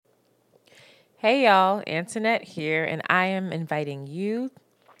Hey y'all, Antoinette here, and I am inviting you.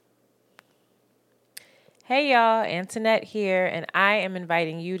 Hey y'all, Antoinette here, and I am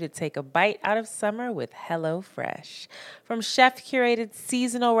inviting you to take a bite out of summer with HelloFresh. From chef curated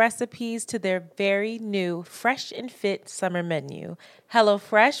seasonal recipes to their very new fresh and fit summer menu,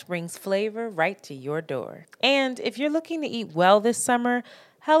 HelloFresh brings flavor right to your door. And if you're looking to eat well this summer,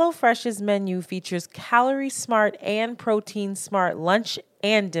 HelloFresh's menu features calorie smart and protein smart lunch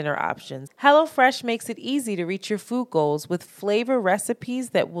and dinner options. HelloFresh makes it easy to reach your food goals with flavor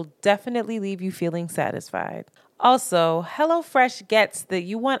recipes that will definitely leave you feeling satisfied. Also, HelloFresh gets that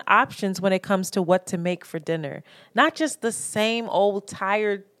you want options when it comes to what to make for dinner, not just the same old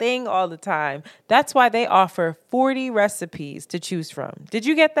tired thing all the time. That's why they offer 40 recipes to choose from. Did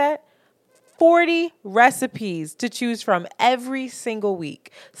you get that? 40 recipes to choose from every single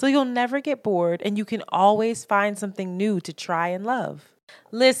week. So you'll never get bored and you can always find something new to try and love.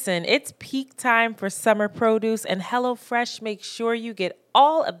 Listen, it's peak time for summer produce, and HelloFresh makes sure you get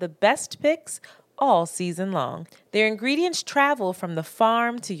all of the best picks all season long. Their ingredients travel from the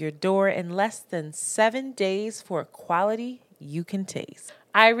farm to your door in less than 7 days for quality you can taste.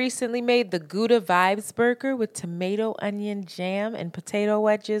 I recently made the Gouda Vibes burger with tomato, onion, jam, and potato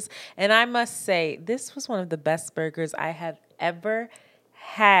wedges, and I must say, this was one of the best burgers I have ever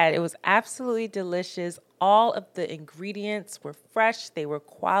had. It was absolutely delicious. All of the ingredients were fresh, they were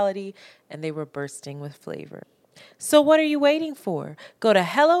quality, and they were bursting with flavor. So what are you waiting for? Go to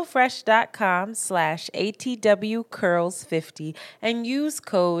HelloFresh.com/ATWCurls50 and use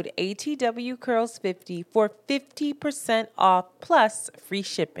code ATWCurls50 for 50% off plus free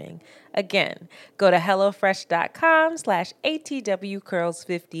shipping. Again, go to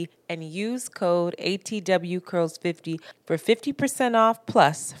HelloFresh.com/ATWCurls50 and use code ATWCurls50 for 50% off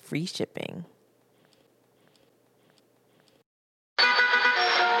plus free shipping.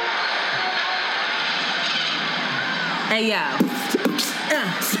 Hey yo.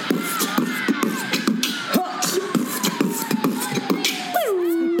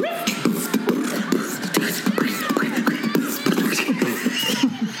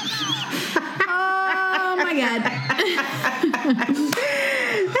 Oh my God.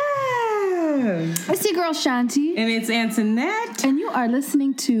 It's your girl Shanti. And it's Antoinette. And you are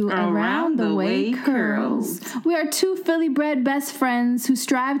listening to Around the Way Curls. We are two Philly bred best friends who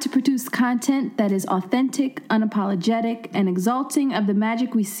strive to produce content that is authentic, unapologetic, and exalting of the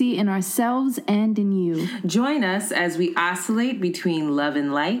magic we see in ourselves and in you. Join us as we oscillate between love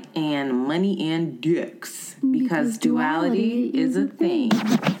and light and money and dicks. Because duality is a thing.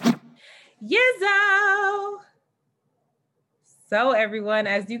 Yizzo! So everyone,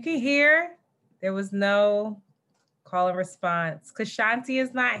 as you can hear, there was no call and response because Shanti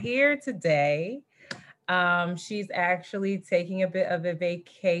is not here today. She's actually taking a bit of a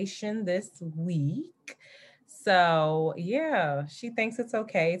vacation this week. So yeah, she thinks it's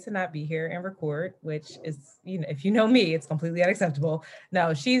okay to not be here and record, which is, if you know me, it's completely unacceptable.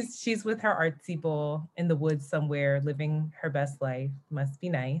 No, she's with her artsy bull in the woods somewhere, living her best life. Must be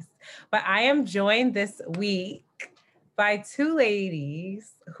nice. But I am joined this week by two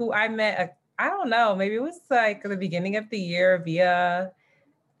ladies who I met, I don't know, maybe it was like the beginning of the year via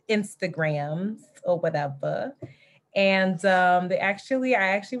Instagrams or whatever. And I actually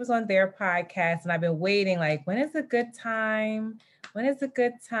was on their podcast and I've been waiting, like, when is a good time? When is a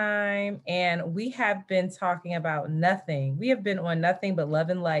good time? And we have been talking about nothing. We have been on nothing but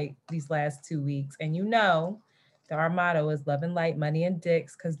love and light these last 2 weeks. And you know that our motto is love and light, money and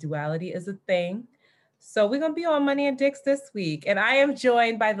dicks, because duality is a thing. So we're going to be on Money and Dicks this week. And I am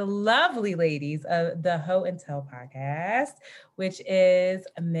joined by the lovely ladies of the Ho and Tell podcast, which is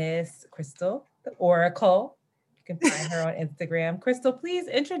Miss Crystal, the Oracle. You can find her on Instagram. Crystal, please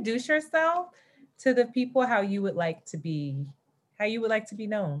introduce yourself to the people how you would like to be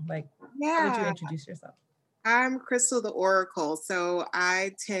known. Like, how would you introduce yourself? I'm Crystal the Oracle. So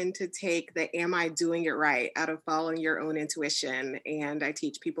I tend to take the am I doing it right out of following your own intuition. And I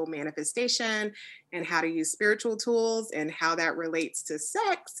teach people manifestation and how to use spiritual tools, and how that relates to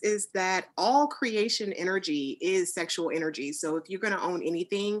sex is that all creation energy is sexual energy. So if you're going to own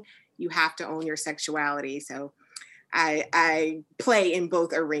anything, you have to own your sexuality. So I play in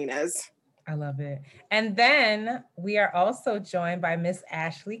both arenas. I love it. And then we are also joined by Miss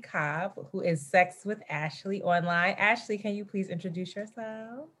Ashely Cobb, who is Sex with Ashely online. Ashely, can you please introduce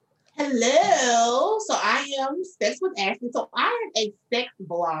yourself? Hello. So I am Sex with Ashely. So I am a sex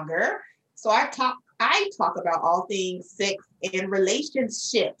blogger. So I talk about all things sex and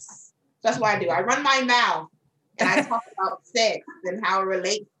relationships. So that's what I do. I run my mouth and I talk about sex and how it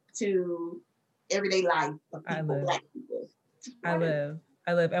relates to everyday life of people, Black people. I live.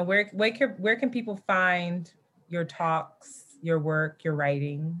 I live. And where can people find your talks, your work, your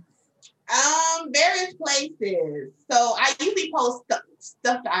writing? Various places. So I usually post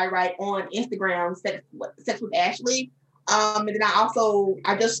stuff that I write on Instagram, Sex with Ashely. And then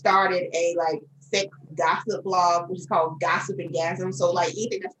I just started a like sex gossip blog, which is called Gossip and Gasm. So like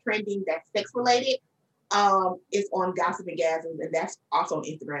anything that's trending that's sex related, is on Gossip and Gasm, and that's also on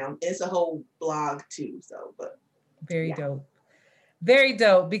Instagram. And it's a whole blog too. So, but Very dope. Very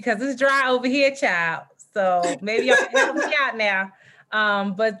dope, because it's dry over here, child. So maybe y'all can help me out now.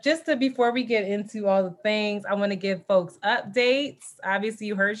 But before we get into all the things, I want to give folks updates. Obviously,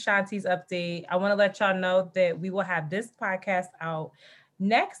 you heard Shanti's update. I want to let y'all know that we will have this podcast out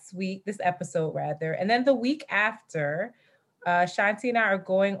next week, this episode rather, and then the week after. Shanti and I are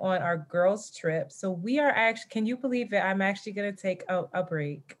going on our girls' trip. So we are actually, can you believe it? I'm actually going to take a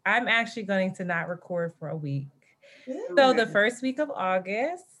break. I'm actually going to not record for a week. So the first week of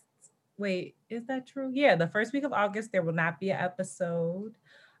August, wait, is that true? Yeah, the first week of August, there will not be an episode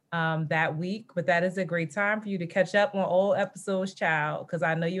that week, but that is a great time for you to catch up on old episodes, child, because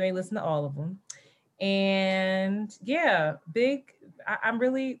I know you ain't listened to all of them. And yeah, I'm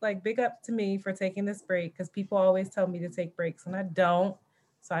really like big up to me for taking this break, because people always tell me to take breaks and I don't.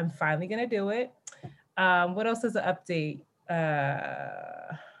 So I'm finally going to do it. What else is an update?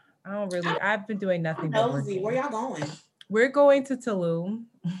 I've been doing nothing but working. Where y'all going? We're going to Tulum.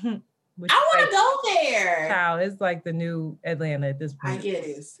 Which I want to go there. Child, it's like the new Atlanta at this point. I get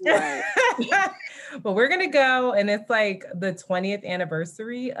it. Right. But we're going to go, and it's like the 20th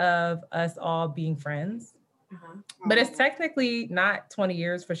anniversary of us all being friends. Uh-huh. But it's technically not 20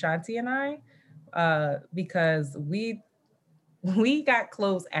 years for Shanti and I, because we got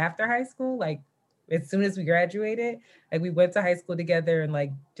close after high school, like as soon as we graduated. Like we went to high school together and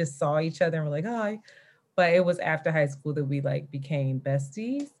like just saw each other and we're like, hi. But it was after high school that we like became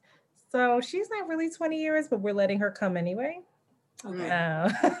besties. So she's not really 20 years, but we're letting her come anyway. Okay.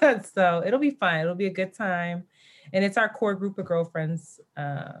 So it'll be fun. It'll be a good time. And it's our core group of girlfriends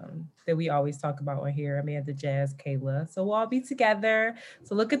that we always talk about on here. Amanda, Jazz, Kayla. So we'll all be together.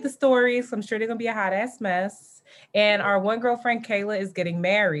 So look at the stories. I'm sure they're going to be a hot ass mess. And our one girlfriend, Kayla, is getting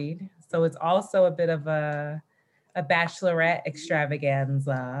married. So it's also a bit of a bachelorette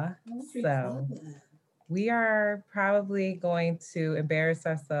extravaganza. So we are probably going to embarrass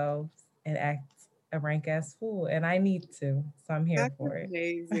ourselves and act a rank ass fool, and I need to, so I'm here for it.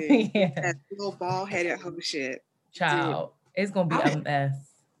 Amazing. Yeah. That little ball-headed hoe shit. Child, it's gonna be a mess.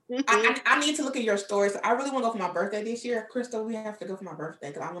 I need to look at your stories. I really want to go for my birthday this year. Crystal, we have to go for my birthday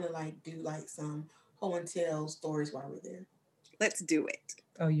because I want to like do like some hoe and tell stories while we're there. Let's do it.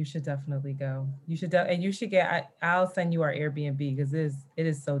 Oh, you should definitely go. You should, and you should get. I'll send you our Airbnb because it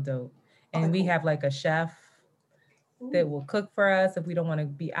is so dope, and we have like a chef that will cook for us if we don't want to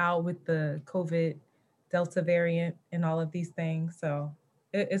be out with the COVID Delta variant and all of these things. So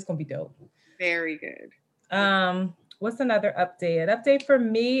it's gonna be dope. Very good. What's another update? An update for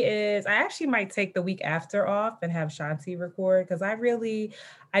me is I actually might take the week after off and have Shanti record, because I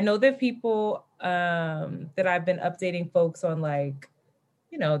know that people that I've been updating folks on, like,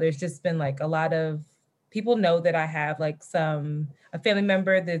 you know, there's just been like a lot of people know that I have like a family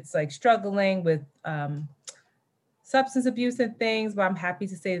member that's like struggling with substance abuse and things, but I'm happy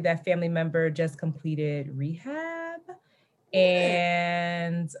to say that family member just completed rehab.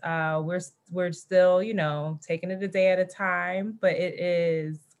 And we're still, you know, taking it a day at a time, but it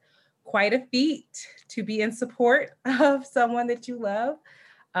is quite a feat to be in support of someone that you love.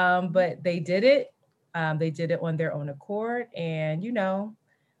 But they did it. They did it on their own accord, and you know,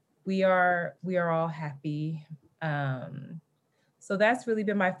 we are all happy. So that's really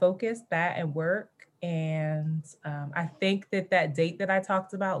been my focus, that and work. And I think that date that I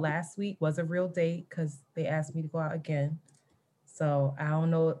talked about last week was a real date, because they asked me to go out again. So I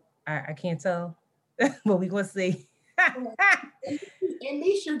don't know. I can't tell, but we're going to see. At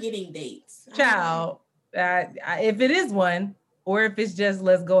least you're getting dates. Child, if it is one, or if it's just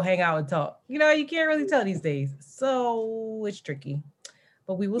let's go hang out and talk. You know, you can't really tell these days. So it's tricky.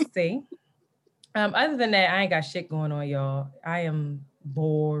 But we will see. Other than that, I ain't got shit going on, y'all. I am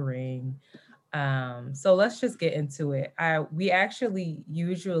boring. So let's just get into it. We actually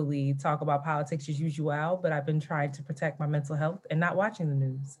usually talk about politics as usual, but I've been trying to protect my mental health and not watching the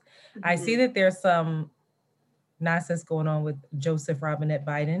news. Mm-hmm. I see that there's some nonsense going on with Joseph Robinette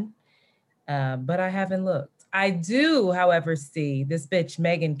Biden, but I haven't looked. I do, however, see this bitch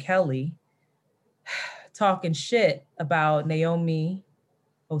Megyn Kelly talking shit about Naomi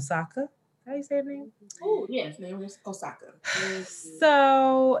Osaka. How do you say her name? Oh, yes, Naomi Osaka.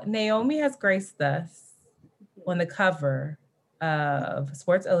 So Naomi has graced us on the cover of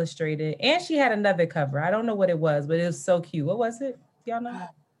Sports Illustrated, and she had another cover. I don't know what it was, but it was so cute. What was it? Y'all know?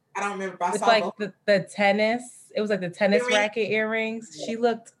 I don't remember. But I With saw like both. the tennis. It was like the tennis Earring. racket earrings. She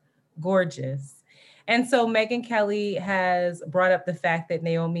looked gorgeous. And so Megyn Kelly has brought up the fact that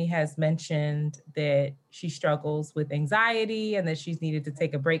Naomi has mentioned that she struggles with anxiety and that she's needed to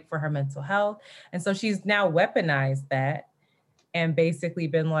take a break for her mental health. And so she's now weaponized that and basically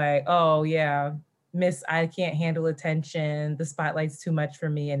been like, oh yeah, Miss, I can't handle attention. The spotlight's too much for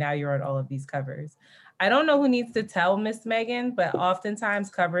me. And now you're on all of these covers. I don't know who needs to tell Miss Megyn, but oftentimes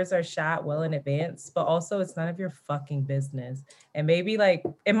covers are shot well in advance, but also it's none of your fucking business. And maybe like,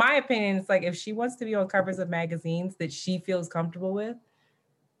 in my opinion, it's like if she wants to be on covers of magazines that she feels comfortable with,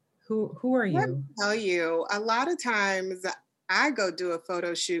 who are Let you? me tell you, a lot of times I go do a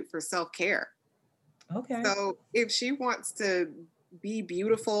photo shoot for self-care. Okay. So if she wants to be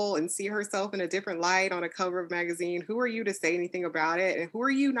beautiful and see herself in a different light on a cover of a magazine, who are you to say anything about it? And who are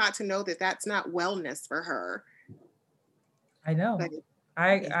you not to know that that's not wellness for her? I know. Like,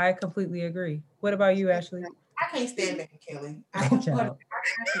 I completely agree. What about you, Ashely? I can't stand Megyn Kelly. I Child.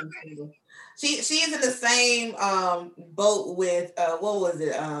 can't stand her. She is in the same boat with what was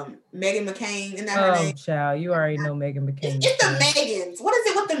it? Megan McCain. Isn't that her name? Child, you already know Megan McCain. It's the Megans. What is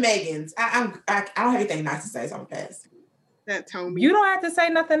it with the Megans? I don't have anything nice to say, so I'm pass. that told me. You don't have to say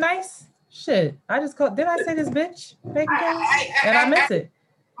nothing nice. Shit, I just called. Did I say this bitch? Megan Kelly? And I meant it.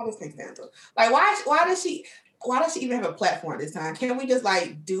 I just can't stand her. Like, why does she even have a platform this time? Can we just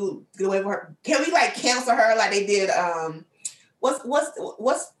like get away with her? Can we like cancel her like they did? What's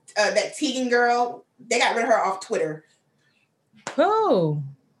that Tegan girl? They got rid of her off Twitter. Who?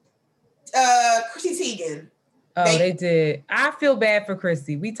 Chrissy Teigen. Oh, they did. I feel bad for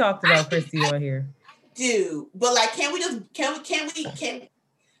Chrissy. We talked about Chrissy on here. Dude, but like, can we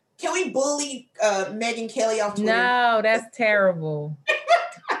bully Megyn Kelly off Twitter? No, that's terrible.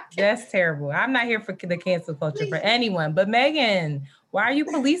 That's terrible. I'm not here for the cancel culture for anyone, but Megyn, why are you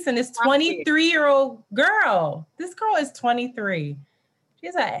policing this 23-year-old girl? This girl is 23.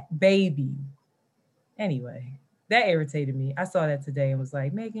 She's a baby. Anyway, that irritated me. I saw that today and was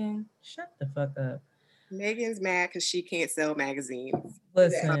like, Megyn, shut the fuck up. Megyn's mad because she can't sell magazines.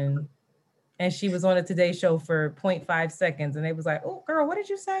 Listen. And she was on a Today Show for 0.5 seconds. And they was like, oh, girl, what did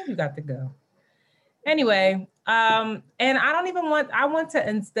you say? You got to go. Anyway, and I want to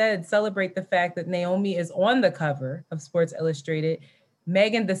instead celebrate the fact that Naomi is on the cover of Sports Illustrated.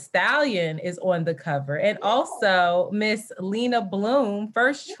 Megan Thee Stallion is on the cover. And also Miss Lena Bloom,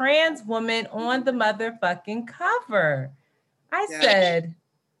 first trans woman on the motherfucking cover. I said.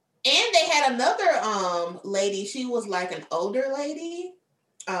 And they had another lady. She was like an older lady.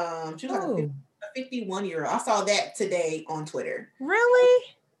 She was like a 51-year-old. I saw that today on Twitter. Really?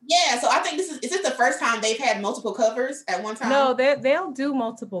 Yeah, so I think is this the first time they've had multiple covers at one time? No, they'll do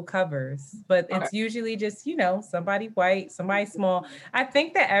multiple covers, but it's usually just, somebody white, somebody small. I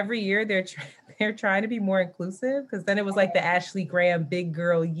think that every year they're trying to be more inclusive, because then it was like the Ashley Graham big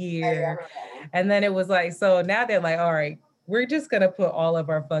girl year. And then it was like, so now they're like, all right, we're just going to put all of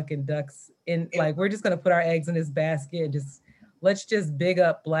our fucking ducks in, like, we're just going to put our eggs in this basket and let's just big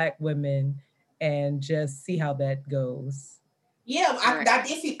up Black women and just see how that goes. Yeah, I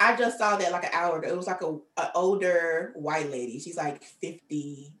did see. I just saw that like an hour ago. It was like an older white lady. She's like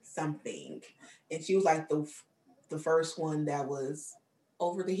 50 something, and she was like the first one that was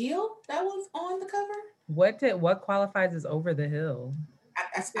over the hill that was on the cover. What qualifies as over the hill?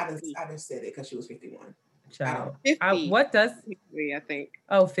 I just said it because she was 51. Child. 50. What does? 50, I think.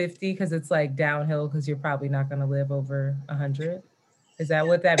 Oh, 50, because it's like downhill because you're probably not going to live over 100. Is that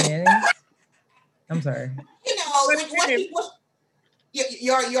what that means? I'm sorry.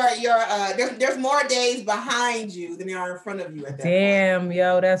 There's more days behind you than there are in front of you at that Damn, point.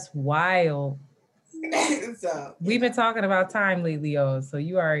 Yo, that's wild. So we've been talking about time lately, so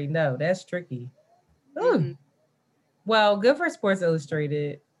you already know that's tricky. Mm-hmm. Well, good for Sports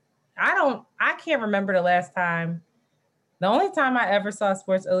Illustrated. I can't remember the last time. The only time I ever saw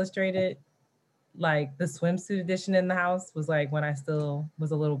Sports Illustrated, like the swimsuit edition in the house, was like when I still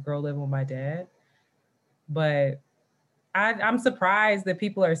was a little girl living with my dad. But I'm surprised that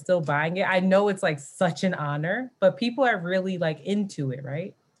people are still buying it. I know it's like such an honor, but people are really like into it,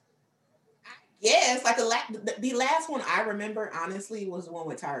 right? Yes, like the last one I remember honestly was the one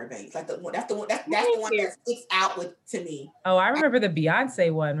with Tyra Banks. Like that's the one that sticks out to me. Oh, I remember the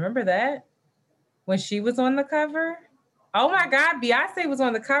Beyonce one. Remember that? When she was on the cover? Oh my God, Beyonce was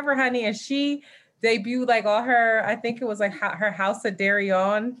on the cover, honey, and she debuted like all her, I think it was like her House of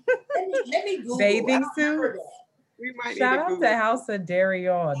Darion let me Google. bathing suit. We might need Shout to out Google to House of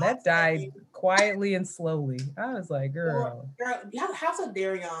Darion. That died quietly and slowly. I was like, girl. House of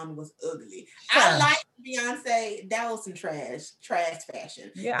Darion was ugly. Sure. I like Beyonce. That was some trash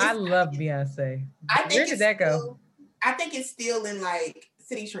fashion. Yeah, I love Beyonce. Where did that go? I think it's still in like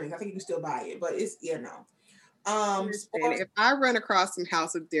City Trends. I think you can still buy it, but it's no. If I run across some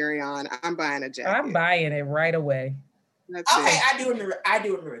House of Darion, I'm buying a jacket. I'm buying it right away. Okay, I do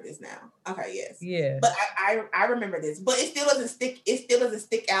remember this now. Okay, yes. Yeah. But I remember this, but it still doesn't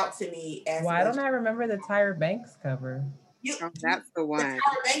stick out to me as why don't I remember the Tyra Banks cover? That's the one.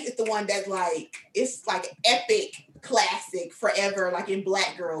 Tyra Banks is the one that's like, it's like epic classic forever, like in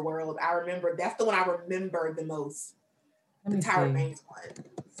Black girl world. I remember that's the one I remember the most. The Tyra Banks one.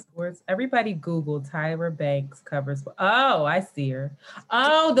 Where's everybody Google Tyra Banks covers? Oh, I see her.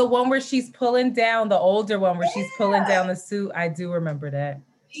 Oh, the one where she's pulling down, the older one where she's pulling down the suit. I do remember that.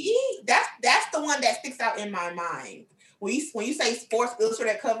 That's the one that sticks out in my mind. When you say Sports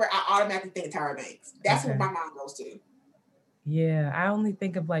Illustrated cover, I automatically think of Tyra Banks. That's what my mind goes to. Yeah, I only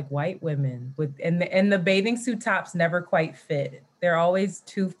think of like white women with and the bathing suit tops never quite fit. They're always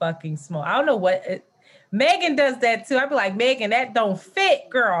too fucking small. I don't know what Megan does that too. I'd be like, Megan, that don't fit,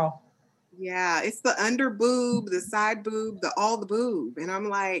 girl. Yeah, it's the under boob, the side boob, all the boob. And I'm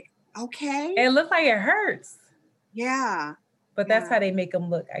like, okay. It looks like it hurts. Yeah. But that's how they make them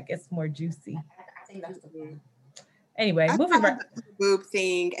look, I guess, more juicy. I think that's the one. Anyway, moving right. The boob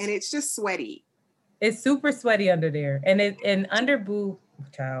thing, and it's just sweaty. It's super sweaty under there. And under boob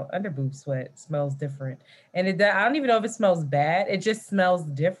sweat smells different. And I don't even know if it smells bad. It just smells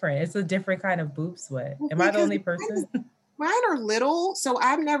different. It's a different kind of boob sweat. Am I the only person? Mine are little, so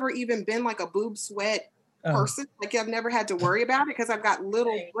I've never even been like a boob sweat person. Like I've never had to worry about it because I've got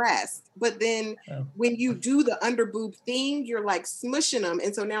little breasts. But then when you do the under boob thing, you're like smushing them.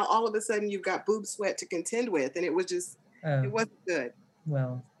 And so now all of a sudden you've got boob sweat to contend with. And it was just, it wasn't good.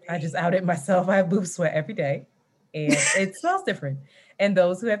 Well, I just outed myself. I have boob sweat every day and it smells different. And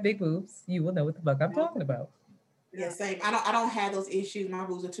those who have big boobs, you will know what the fuck I'm talking about. Yeah, same. I don't have those issues. My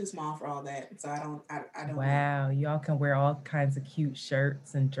boobs are too small for all that. So I don't. Wow, y'all can wear all kinds of cute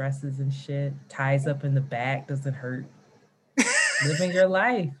shirts and dresses and shit. Ties up in the back, doesn't hurt. Living your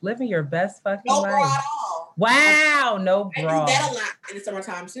life. Living your best fucking life. No bra at all. Wow, no bra. I do that a lot in the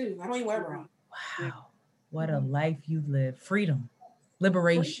summertime too. I don't even wear bra. Wow. What a life you live. Freedom.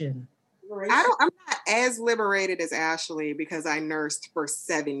 Liberation. I'm not as liberated as Ashely because I nursed for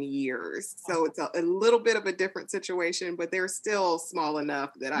 7 years. So it's a little bit of a different situation, but they're still small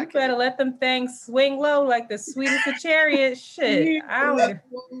enough that I can. Better let them things swing low like the sweetest of chariots. Shit. I would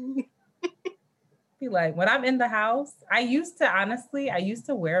be like, when I'm in the house, I used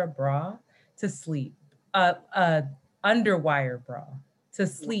to wear a bra to sleep. Underwire bra to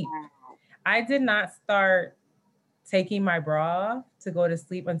sleep. Wow. I did not start taking my bra off to go to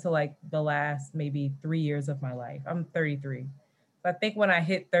sleep until like the last maybe 3 years of my life. I'm 33. So I think when I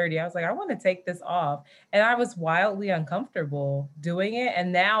hit 30, I was like, I want to take this off. And I was wildly uncomfortable doing it.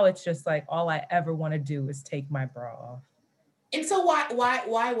 And now it's just like, all I ever want to do is take my bra off. And so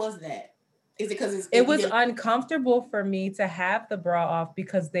why was that? Is it because it was uncomfortable for me to have the bra off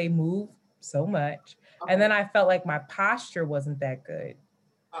because they move so much. Okay. And then I felt like my posture wasn't that good.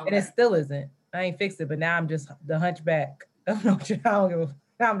 Okay. And it still isn't. I ain't fixed it, but now I'm just the hunchback. I'm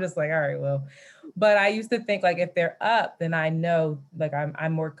just like, all right, well. But I used to think like if they're up, then I know like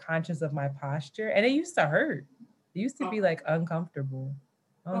I'm more conscious of my posture. And it used to hurt. It used to be like uncomfortable.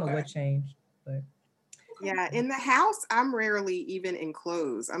 I don't know what changed, but. Yeah, in the house, I'm rarely even in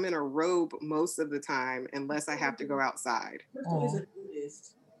clothes. I'm in a robe most of the time, unless I have to go outside. Crystal is a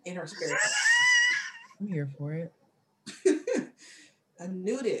nudist in her spare time. I'm here for it. A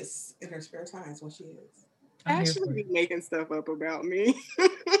nudist in her spare time is what she is. Ashely be making stuff up about me.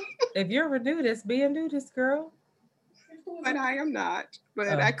 If you're a nudist, be a nudist, girl. But I am not.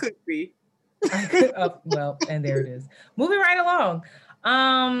 But I could be. Well, and there it is. Moving right along.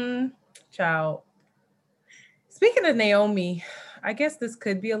 Child. Speaking of Naomi, I guess this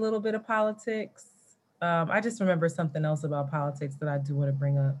could be a little bit of politics. I just remember something else about politics that I do want to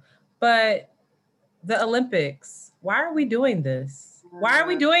bring up. But the Olympics, why are we doing this? Why are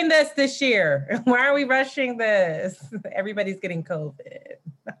we doing this year? Why are we rushing this? Everybody's getting COVID.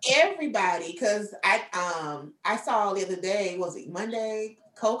 Everybody, because I saw the other day, was it Monday,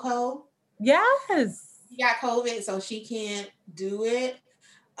 Coco? Yes. She got COVID, so she can't do it.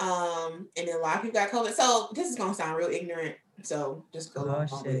 And then a lot of people got COVID. So this is gonna sound real ignorant. So just go along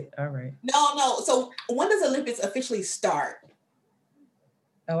with it. All right. No. So when does Olympics officially start?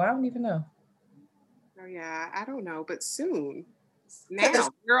 Oh, I don't even know. Oh yeah, I don't know, but soon. Now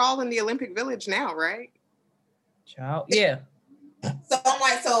you're all in the Olympic Village now, right? Child, yeah. So I'm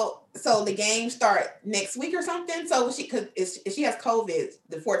like, so the games start next week or something. So if she has COVID,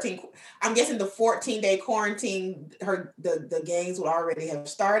 I'm guessing the 14-day quarantine, the games would already have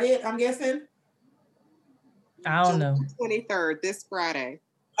started. I'm guessing. I don't know. 23rd, this Friday.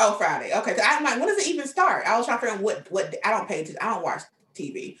 Oh, Friday. Okay. So I'm like, when does it even start? I was trying to figure out what I don't pay attention. I don't watch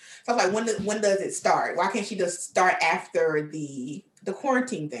TV. So I was like, when does it start? Why can't she just start after the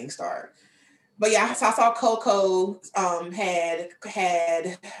quarantine thing start? But yeah, so I saw Coco had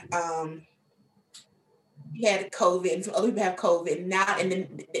COVID, and some other people have COVID now, and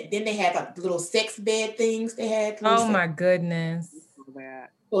then they have like little sex bed things they had. Oh my goodness!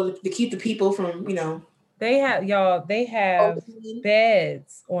 Well, to keep the people from They have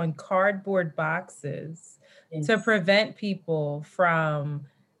beds on cardboard boxes to prevent people from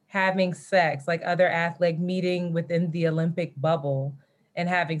having sex, like other athletes meeting within the Olympic bubble and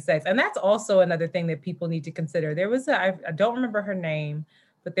having sex. And that's also another thing that people need to consider. There was I don't remember her name,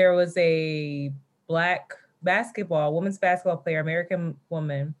 but there was a Black women's basketball player, American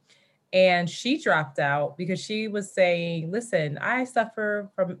woman, and she dropped out because she was saying, listen, I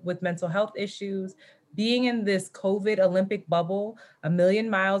suffer with mental health issues. Being in this COVID Olympic bubble, a million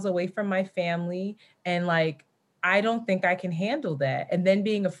miles away from my family, and like, I don't think I can handle that. And then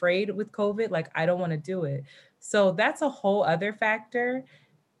being afraid with COVID, like, I don't want to do it. So that's a whole other factor.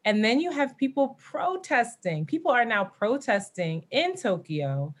 And then you have people protesting. People are now protesting in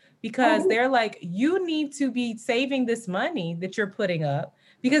Tokyo because they're like, you need to be saving this money that you're putting up,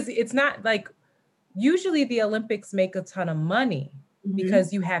 because it's not like, usually the Olympics make a ton of money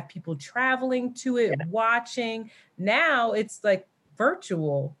because you have people traveling to it, watching. Now it's like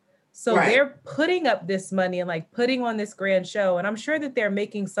virtual. So they're putting up this money and like putting on this grand show. And I'm sure that they're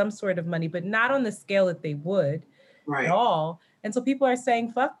making some sort of money, but not on the scale that they would at all. And so people are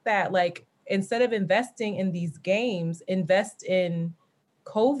saying, fuck that. Like, instead of investing in these games, invest in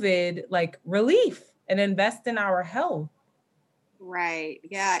COVID, like relief, and invest in our health. Right.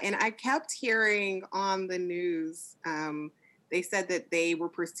 Yeah. And I kept hearing on the news, they said that they were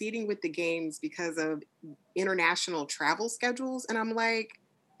proceeding with the games because of international travel schedules. And I'm like,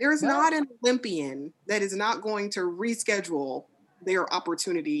 there's not an Olympian that is not going to reschedule their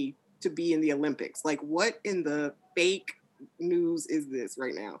opportunity to be in the Olympics. Like, what in the fake news is this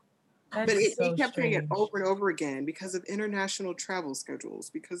right now? But they kept saying it over and over again because of international travel schedules,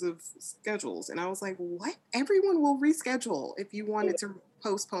 because of schedules. And I was like, what? Everyone will reschedule if you wanted to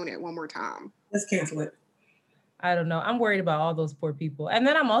postpone it one more time. Let's cancel it. I don't know. I'm worried about all those poor people. And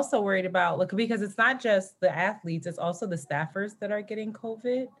then I'm also worried about, look, because it's not just the athletes, it's also the staffers that are getting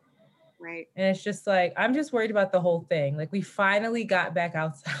COVID. Right. And it's just like, I'm just worried about the whole thing. Like, we finally got back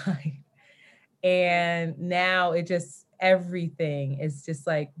outside and now it just, everything is just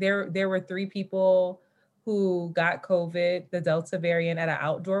like, there were 3 people who got COVID, the Delta variant, at an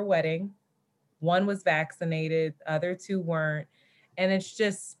outdoor wedding. 1 was vaccinated, other 2 weren't. And it's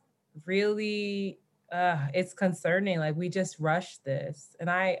just really, it's concerning. Like, we just rushed this. And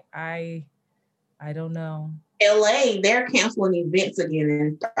I don't know. LA, they're canceling events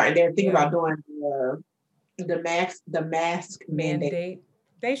again, and they're thinking about doing the mask mandate.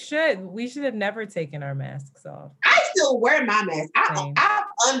 They should. We should have never taken our masks off. I still wear my mask. I'm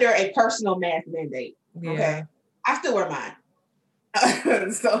under a personal mask mandate. Yeah. Okay, I still wear mine.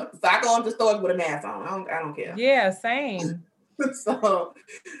 so I go into stores with a mask on. I don't care. Yeah, same. So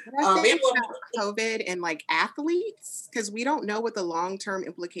I think COVID and like athletes, because we don't know what the long-term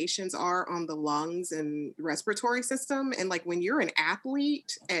implications are on the lungs and respiratory system. And like when you're an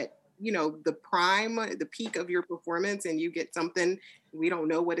athlete at the prime, the peak of your performance, and you get something, we don't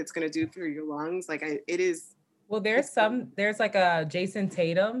know what it's going to do for your lungs. Like it is. Well, there's like a Jason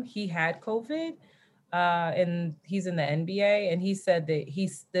Tatum. He had COVID, and he's in the NBA, and he said that he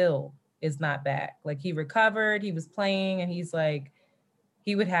still is not back. Like, he recovered, he was playing, and he's like,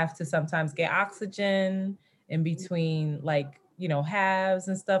 he would have to sometimes get oxygen in between, like, halves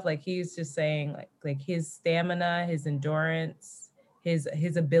and stuff. Like, he's just saying like his stamina, his endurance,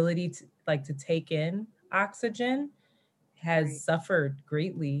 his ability to take in oxygen has suffered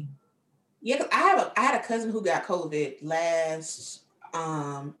greatly. Yeah, I had a cousin who got COVID last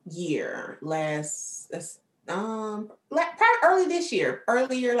year,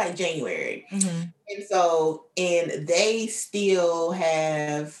 earlier like January. Mm-hmm. And so, and they still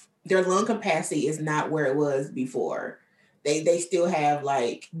have, their lung capacity is not where it was before. They still have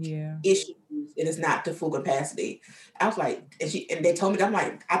like issues, and it's not to full capacity. I was like, and they told me, I'm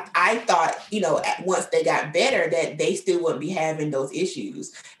like, I thought, once they got better that they still wouldn't be having those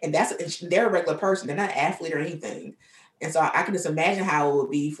issues. And they're a regular person. They're not an athlete or anything. And so I can just imagine how it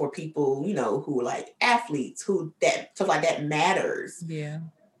would be for people, you know, who like athletes, who that stuff like that matters. Yeah.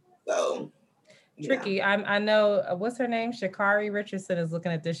 So tricky. Yeah. I know what's her name? Sha'Carri Richardson is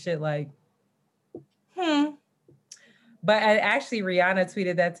looking at this shit like, But actually, Rihanna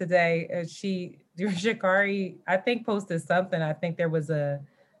tweeted that today. Sha'Carri, I think, posted something. I think there was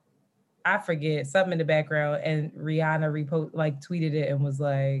I forget, something in the background, and Rihanna tweeted it and was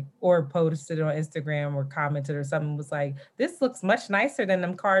like, or posted it on Instagram or commented or something, was like, this looks much nicer than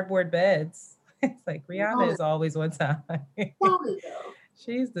them cardboard beds. It's like Rihanna is always on time.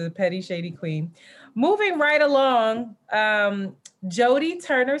 She's the petty, shady queen. Moving right along, Jodie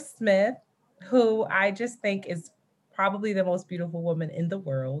Turner-Smith, who I just think is probably the most beautiful woman in the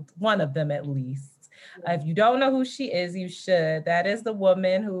world, one of them at least. If you don't know who she is, you should. That is the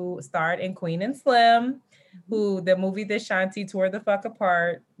woman who starred in Queen and Slim, who the movie that Shanti tore the fuck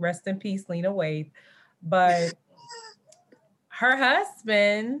apart. Rest in peace, Lena Waithe. But her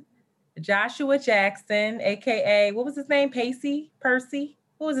husband, Joshua Jackson, aka what was his name? Percy.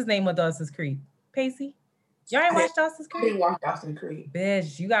 What was his name on Dawson's Creek? Pacey. Y'all ain't watched Dawson's Creek? I didn't watch Dawson's Creek.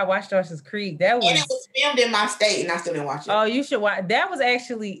 Bitch, you gotta watch Dawson's Creek. And it was filmed in my state, and I still didn't watch it. Oh, you should watch. That was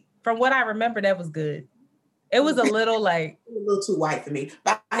actually, from what I remember, that was good. It was a little like a little too white for me.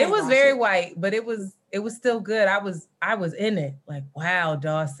 But it was very white, but it was still good. I was in it. Like, wow,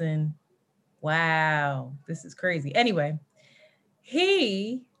 Dawson. Wow, this is crazy. Anyway,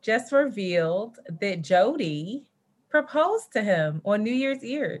 he just revealed that Jodie proposed to him on New Year's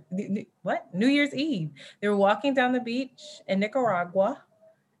Eve. New Year's Eve. They were walking down the beach in Nicaragua,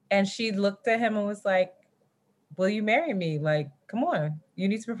 and she looked at him and was like, will you marry me? Like, come on, you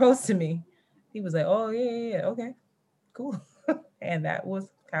need to propose to me. He was like, oh, yeah, okay, cool. And that was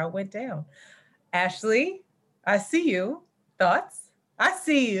how it went down. Ashely, I see you. Thoughts? I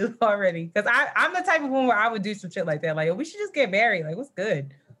see you already. Because I'm the type of woman where I would do some shit like that. Like, we should just get married. Like, what's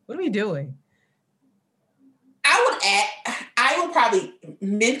good? What are we doing? I would probably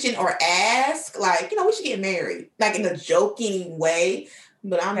mention or ask, like, we should get married. Like, in a joking way.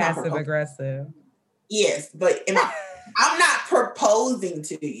 But I'm not passive aggressive. Yes, but I'm not proposing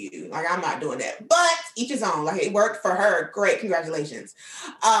to you. Like, I'm not doing that. But each his own. Like, it worked for her. Great, congratulations.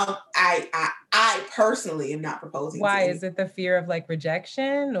 I personally am not proposing. Why? Is it the fear of like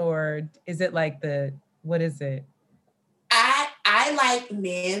rejection, or is it like what is it? I like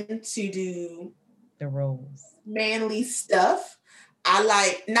men to do the roles, manly stuff. I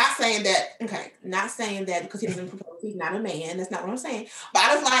like, not saying that because he doesn't propose, he's not a man. That's not what I'm saying. But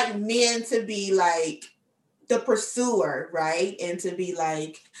I just like men to be like the pursuer, right? And to be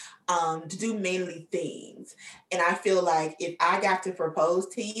like, to do manly things. And I feel like if I got to propose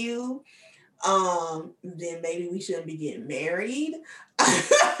to you, then maybe we shouldn't be getting married.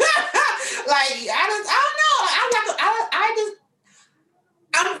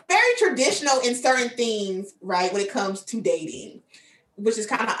 I'm very traditional in certain things, right? When it comes to dating, which is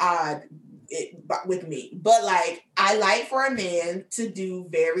kind of odd with me. But like, I like for a man to do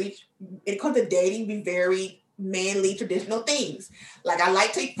when it comes to dating, be very manly, traditional things. Like, I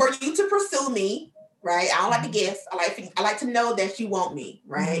like for you to pursue me, right? I don't like to guess. I like to know that you want me,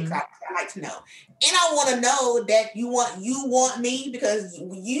 right? Mm-hmm. I like to know. And I want to know that you want me because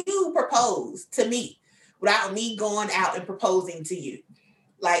you proposed to me without me going out and proposing to you.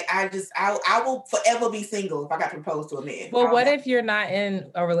 Like, I will forever be single if I got proposed to a man. Well, what if you're not in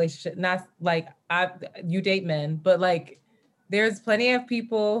a relationship? Not like you date men, but like there's plenty of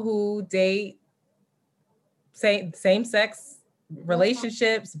people who date same sex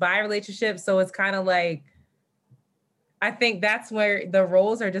relationships, bi relationships. So it's kind of like, I think that's where the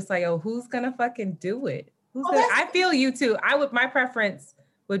roles are just like, oh, who's gonna fucking do it? I feel you too. My preference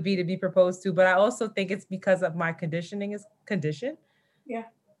would be to be proposed to, but I also think it's because of my conditioning is conditioned. Yeah.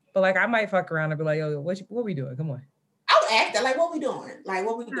 But like, I might fuck around and be like, yo, what we doing? Come on. I would ask that, like, what we doing? Like,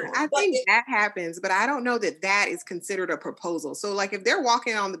 what we doing? I think that happens, but I don't know that is considered a proposal. So like, if they're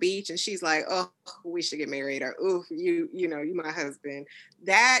walking on the beach and she's like, oh, we should get married, or, oh, you my husband,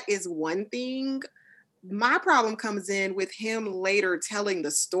 that is one thing. My problem comes in with him later telling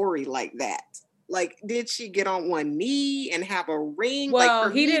the story like that. Like, did she get on one knee and have a ring? Well,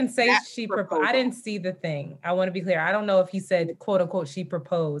 he didn't say she proposed. I didn't see the thing. I want to be clear. I don't know if he said, quote unquote, she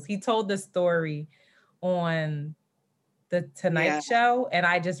proposed. He told the story on the Tonight Show, and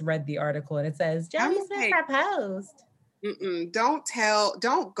I just read the article, and it says, Jodie Smith proposed.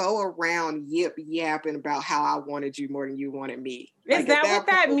 Don't go around yapping about how I wanted you more than you wanted me. Is that what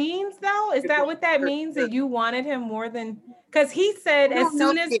that means, though? Is that what that means, that you wanted him more than... Because he said as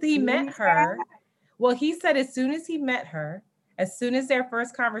soon as he met her... Well, he said as soon as he met her, as soon as their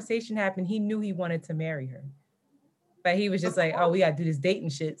first conversation happened, he knew he wanted to marry her. But he was just like, oh, we got to do this dating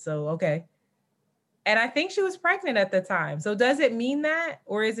shit. So, okay. And I think she was pregnant at the time. So does it mean that?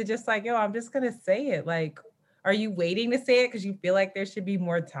 Or is it just like, yo, I'm just going to say it? Like, are you waiting to say it because you feel like there should be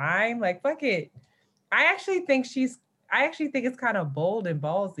more time? Like, fuck it. I actually think it's kind of bold and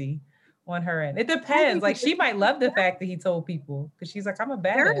ballsy on her end. It depends. Like, she might love the fact that he told people because she's like, I'm a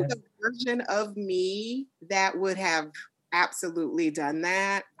badass. There is a version of me that would have absolutely done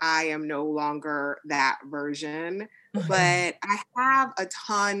that. I am no longer that version, but I have a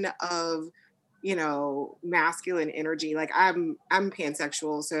ton of, masculine energy. Like I'm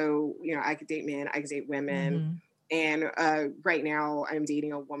pansexual, so I could date men, I could date women. And right now I'm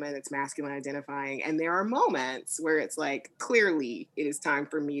dating a woman that's masculine identifying. And there are moments where it's like, clearly it is time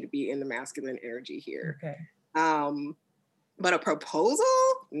for me to be in the masculine energy here. Okay. But a proposal?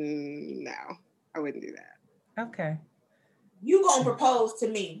 No, I wouldn't do that. Okay. You gonna propose to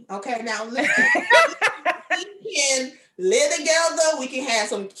me. Okay, now listen. We can live together, we can have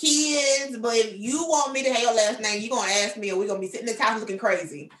some kids, but if you want me to have your last name, you're gonna ask me, or we're gonna be sitting in this house looking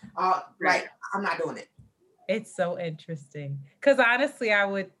crazy. Right. I'm not doing it. It's so interesting. Because honestly,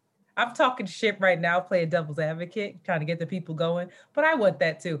 I'm talking shit right now, playing devil's advocate, trying to get the people going, but I want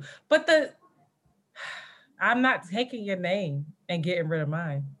that too. But I'm not taking your name and getting rid of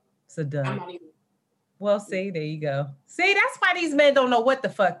mine. So done. Well, see, there you go. See, that's why these men don't know what the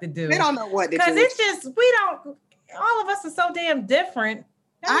fuck to do. They don't know what to do. Because it's just, all of us are so damn different.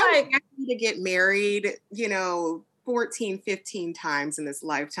 I'm happy to get married, 14, 15 times in this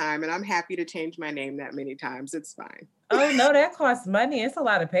lifetime, and I'm happy to change my name that many times. It's fine. Oh, no, that costs money. It's a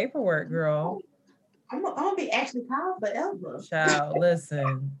lot of paperwork, girl. I'm gonna be Ashely Kyle forever. Child,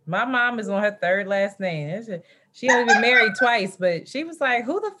 listen, my mom is on her third last name. She only been married twice, but she was like,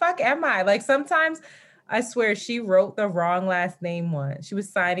 who the fuck am I? Like sometimes I swear she wrote the wrong last name once. She was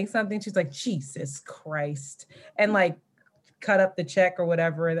signing something. She's like, Jesus Christ. And like cut up the check or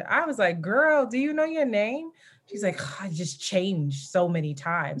whatever. And I was like, girl, do you know your name? She's like, I just changed so many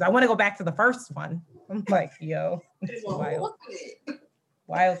times. I want to go back to the first one. I'm like, yo, it's wild.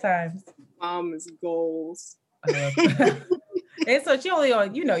 Wild times. Mom's goals. And so she only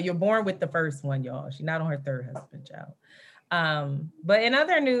on, you're born with the first one, y'all. She's not on her third husband, child. But in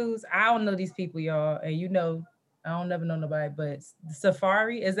other news, I don't know these people, y'all. And I don't never know nobody, but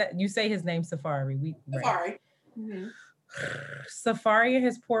Safari, is that, you say his name Safari? Safari. Right. Safari and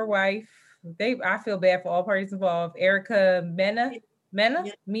his poor wife. I feel bad for all parties involved. Erica Mena. Love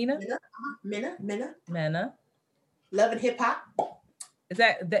and Hip Hop. Is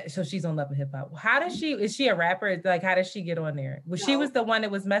that so? She's on Love and Hip Hop. Is she a rapper? Like, how does she get on there? She was the one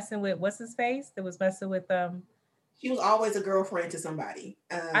that was messing with, what's his face? That was messing with She was always a girlfriend to somebody.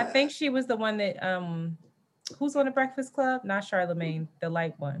 I think she was the one that who's on the Breakfast Club? Not Charlamagne, the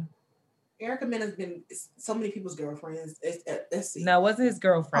light one. Erica Mena's been so many people's girlfriends. Let's see. No, it wasn't his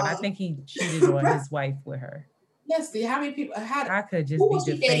girlfriend. I think he cheated on his wife with her. Let's see how many people. I could just be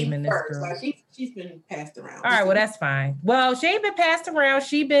defaming this girl. Like she's been passed around. All right, well that's fine. Well, she ain't been passed around.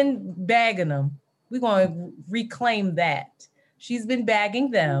 She been bagging them. We're gonna reclaim that. She's been bagging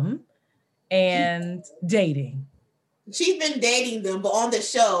them and dating. She's been dating them, but on the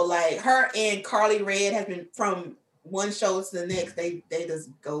show, like her and Carly Red has been from one show to the next. They just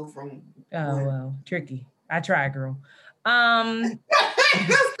go from. Oh well, tricky. I try, girl. Erica,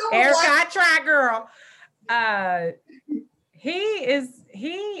 I try, girl. I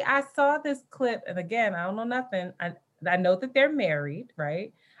saw this clip, and again, I don't know nothing. I know that they're married,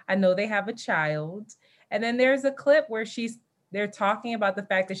 right? I know they have a child. And then there's a clip where they're talking about the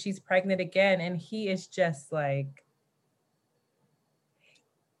fact that she's pregnant again, and he is just like,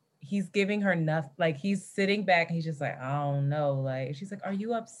 he's giving her nothing. Like, he's sitting back and he's just like, I don't know. Like, she's like, are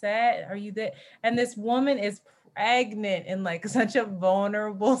you upset? Are you that? And this woman is pregnant in like such a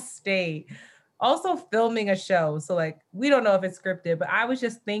vulnerable state. Also filming a show. So like, we don't know if it's scripted, but I was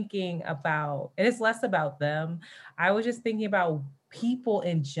just thinking about, and it's less about them. I was just thinking about people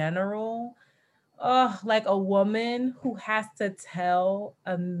in general. Like a woman who has to tell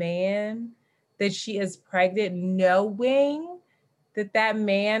a man that she is pregnant, knowing that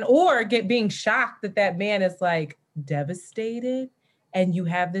man, or being shocked that man is like devastated, and you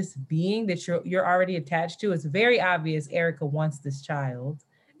have this being that you're already attached to. It's very obvious Erica wants this child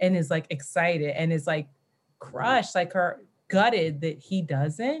and is like excited and is like crushed, like her gutted that he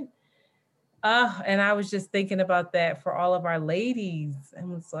doesn't. And I was just thinking about that for all of our ladies.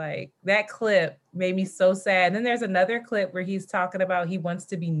 And it's like, that clip made me so sad. And then there's another clip where he's talking about he wants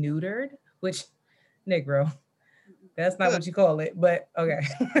to be neutered, which, Negro, that's not what you call it, but okay.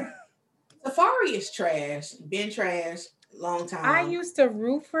 Safari is trash, been trash. long time. I used to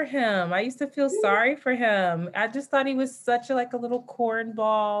root for him. I used to feel sorry for him. I just thought he was such a little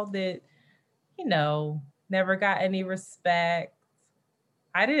cornball that, never got any respect.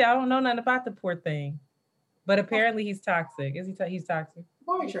 I don't know nothing about the poor thing, but apparently he's toxic. Is he? He's toxic.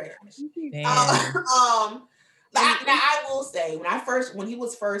 Very trash. Damn. I will say when he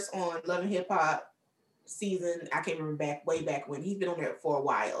was first on Love and Hip Hop season, I can't remember way back when. He's been on there for a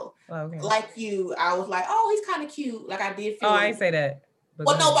while. Okay. Like you, I was like, oh, he's kind of cute. Like I did feel. I ain't say that.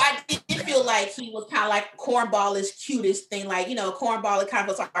 But I did feel like he was kind of like cornball-ish, cutest thing. Like, cornball, kind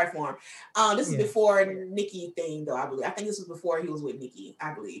of felt sorry for him. This is before Nikki thing, though, I believe. I think this was before he was with Nikki,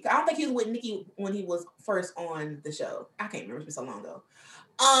 I believe. I don't think he was with Nikki when he was first on the show. I can't remember. It's been so long ago.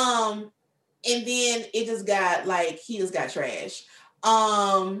 And then it just got, he just got trash.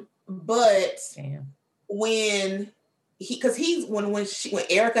 But damn. When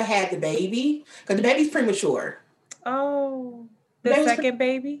Erica had the baby, because the baby's premature. Oh. The second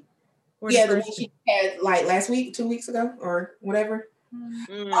baby? Yeah, the one she had last week, 2 weeks ago, or whatever.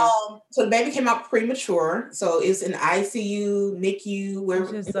 Mm. So the baby came out premature. So it's in ICU, NICU, where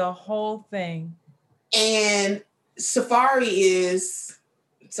just the whole thing. And Safari is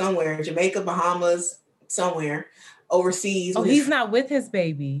somewhere, Jamaica, Bahamas, somewhere overseas. Oh, he's not with his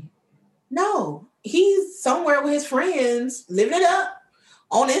baby. No, he's somewhere with his friends, living it up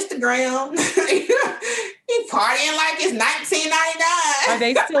on Instagram. He partying like it's 1999. Are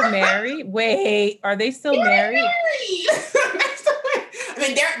they still married? Wait, are they still married? I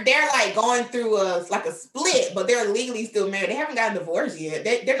mean, they're going through a split, but they're legally still married. They haven't gotten divorced yet.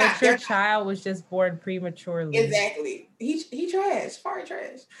 They're not. Their child was just born prematurely. Exactly. He trash. Far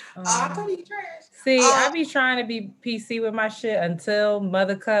trash. I thought he trash. See, I be trying to be PC with my shit until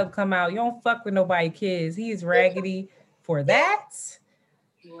Mother Cub come out. You don't fuck with nobody kids. He's raggedy for that.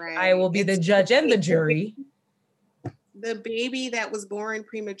 Right. I will be the judge and the jury. The baby that was born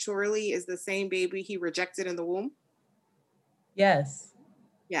prematurely is the same baby he rejected in the womb? Yes.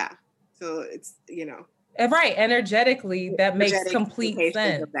 Yeah. So it's, Right. Energetically, that makes complete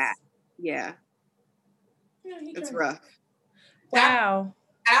sense. Of that. Yeah. It's rough. Wow.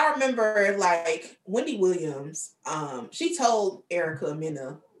 I remember Wendy Williams, she told Erica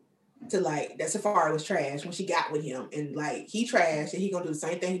Mena to that Safari was trash when she got with him, and he trashed, and he gonna do the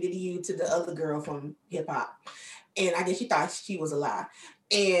same thing he did to you to the other girl from hip hop. And I guess she thought she was a lie.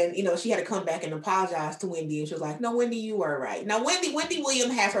 And she had to come back and apologize to Wendy, and she was like, "No, Wendy, you were right." Now Wendy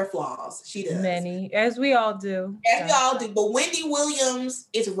Williams has her flaws. She does. Many, as we all do. But Wendy Williams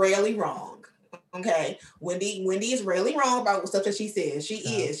is rarely wrong. Okay, Wendy is rarely wrong about stuff that she says.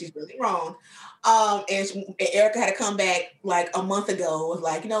 She's really wrong. And Erica had to come back a month ago. Was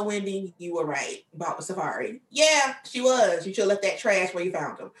like, Wendy, you were right about Safari. Yeah, she was. You should have left that trash where you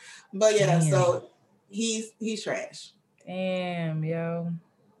found him. But yeah, damn. So he's trash. Damn, yo.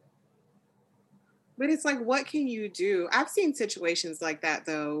 But it's what can you do? I've seen situations like that,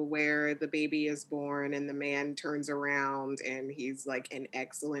 though, where the baby is born and the man turns around and he's an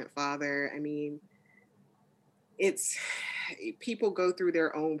excellent father. I mean, it's people go through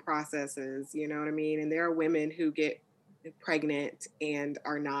their own processes, you know what I mean? And there are women who get pregnant and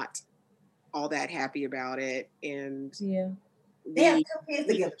are not all that happy about it. And we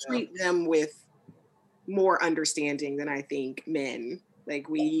treat them with more understanding than I think men.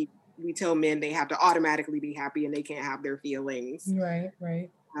 We tell men they have to automatically be happy and they can't have their feelings. Right.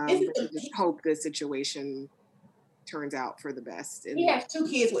 Just hope the situation turns out for the best. He has 2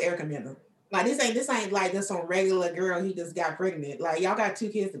 kids with Erica Mena. This ain't just some regular girl he just got pregnant. Y'all got 2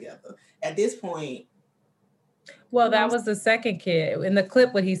 kids together. At this point. Well, that was the second kid. In the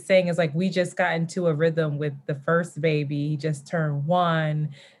clip, what he's saying is we just got into a rhythm with the first baby. He just turned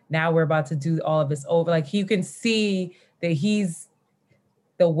 1. Now we're about to do all of this over. You can see that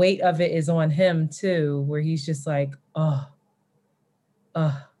the weight of it is on him too, where he's just this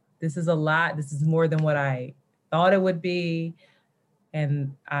is a lot. This is more than what I thought it would be.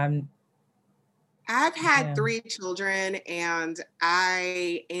 And I've had 3 children, and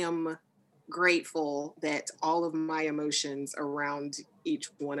I am grateful that all of my emotions around each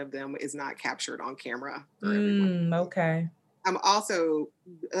one of them is not captured on camera for everyone. Okay. I'm also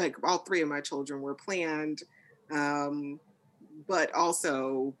all 3 of my children were planned. But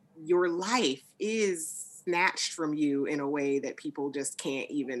also your life is snatched from you in a way that people just can't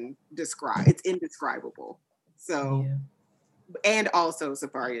even describe. It's indescribable. So, and also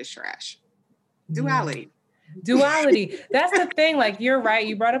Safari is trash. Duality. That's the thing. You're right.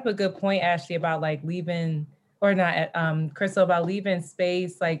 You brought up a good point, Ashley, about leaving, or not, Crystal, about leaving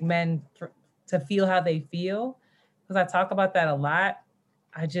space, men to feel how they feel. Because I talk about that a lot.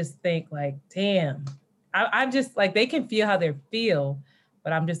 I just think damn, I'm just like, they can feel how they feel,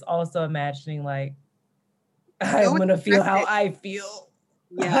 but I'm just also imagining like, I'm going to feel how I feel.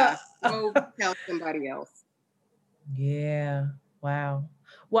 Yeah. Go tell somebody else. Yeah. Wow.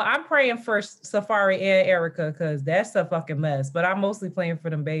 Well, I'm praying for Safari and Erica because that's a fucking mess. But I'm mostly praying for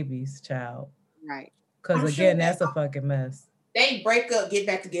them babies, child. Right. Because again, that's a fucking mess. They break up, get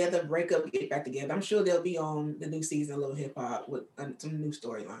back together, break up, get back together. I'm sure they'll be on the new season of Love Hip Hop with some new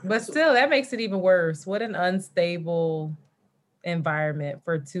storylines. But still, that makes it even worse. What an unstable environment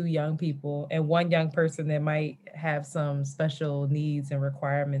for two young people and one young person that might have some special needs and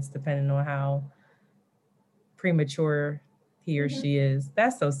requirements depending on how premature he or she is.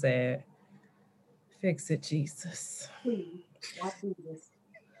 That's so sad. Fix it, Jesus.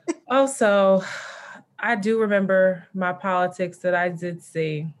 Also, I do remember my politics that I did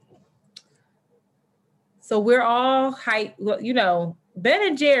see. So we're all hype. You know, Ben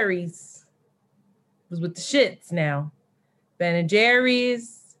and Jerry's was with the shits now. Ben and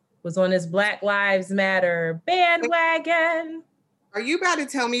Jerry's was on this Black Lives Matter bandwagon. Are you about to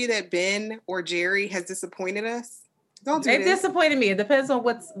tell me that Ben or Jerry has disappointed us? Don't do They this. disappointed me. It depends on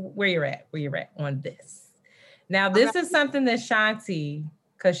where you're at on this. Now, this is something that Shanti,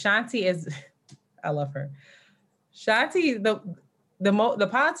 because Shanti is, I love her. Shanti, the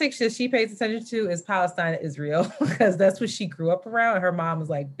politics that she pays attention to is Palestine and Israel, because that's what she grew up around. And her mom was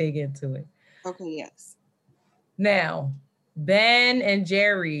like big into it. Okay, yes. Now, Ben and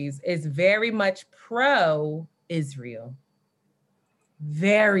Jerry's is very much pro-Israel.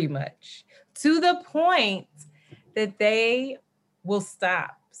 Very much. To the point that they will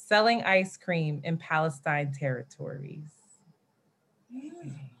stop selling ice cream in Palestine territories.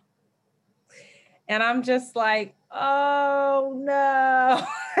 And I'm just like, oh no.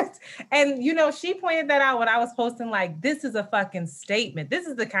 And you know, she pointed that out when I was posting, like, this is a fucking statement. This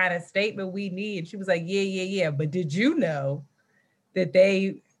is the kind of statement we need. She was like, yeah. But did you know that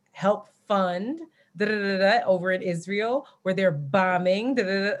they help fund over in Israel where they're bombing?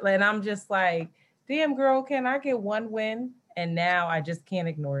 And I'm just like, damn girl, can I get one win? And now I just can't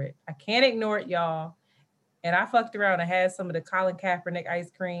ignore it. I can't ignore it, y'all. And I fucked around and had some of the Colin Kaepernick ice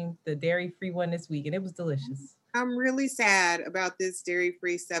cream, the dairy-free one this week, and it was delicious. I'm really sad about this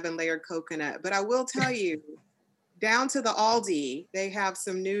dairy-free 7-layer coconut, but I will tell you, down to the Aldi, they have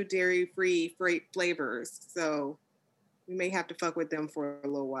some new dairy-free flavors. So we may have to fuck with them for a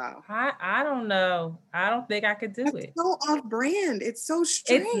little while. I don't know. I don't think I could do it. It's so off-brand. It's so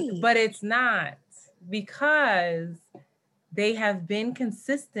strange. But it's not, because they have been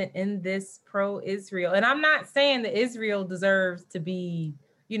consistent in this pro-Israel. And I'm not saying that Israel deserves to be,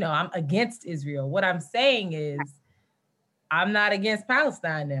 you know, I'm against Israel. What I'm saying is I'm not against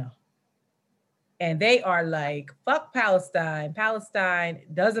Palestine now. And they are like, fuck Palestine. Palestine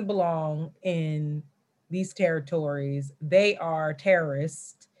doesn't belong in these territories. They are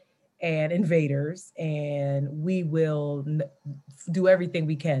terrorists and invaders, and we will do everything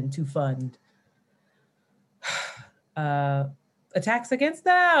we can to fund attacks against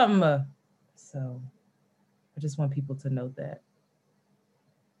them. So I just want people to know that.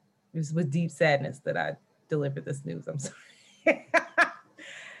 It was with deep sadness that I delivered this news. I'm sorry.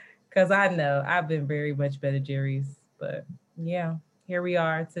 Because I know I've been very much Ben and Jerry's, but yeah, here we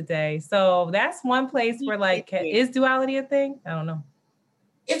are today. So that's one place where, like, is duality a thing? I don't know.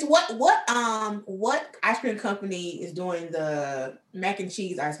 It's what ice cream company is doing the mac and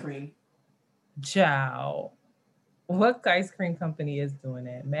cheese ice cream? Ciao. What ice cream company is doing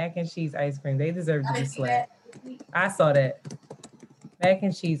that? Mac and cheese ice cream. They deserve to be slapped. I saw that. Mac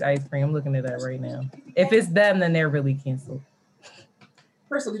and cheese ice cream. I'm looking at that right now. If it's them, then they're really canceled.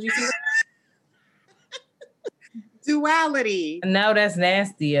 Crystal, did you see that? Duality. No, that's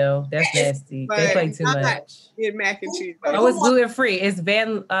nasty, yo. That's nasty. They play too much. Mac and cheese. Oh, it's gluten free. It's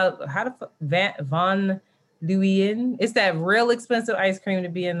Von Leeuwen. It's that real expensive ice cream to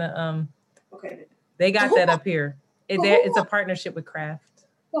be in the Okay. They got that up here. It's a partnership with Kraft.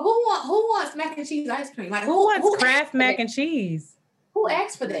 But who wants mac and cheese ice cream? Like who wants Kraft mac and cheese? Who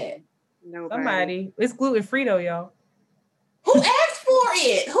asked for that? Nobody. Somebody. It's gluten free though, y'all. Who asked for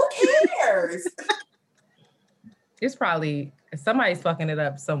it? Who cares? It's probably somebody's fucking it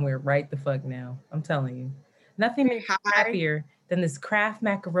up somewhere right the fuck now. I'm telling you. Nothing makes me happier than this Kraft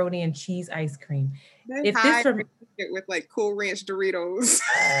macaroni and cheese ice cream. If this with like Cool Ranch Doritos.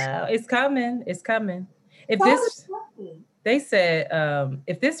 It's coming. It's coming. They said,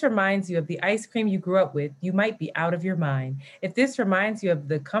 if this reminds you of the ice cream you grew up with, you might be out of your mind. If this reminds you of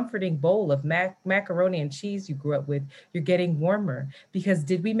the comforting bowl of macaroni and cheese you grew up with, you're getting warmer. Because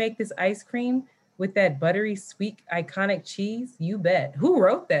did we make this ice cream with that buttery, sweet, iconic cheese? You bet. Who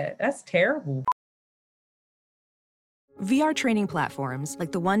wrote that? That's terrible. VR training platforms,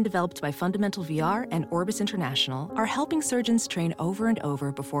 like the one developed by Fundamental VR and Orbis International, are helping surgeons train over and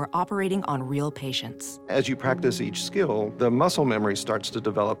over before operating on real patients. As you practice each skill, the muscle memory starts to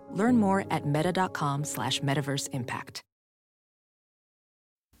develop. Learn more at meta.com/metaverseimpact.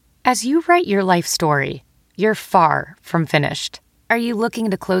 As you write your life story, you're far from finished. Are you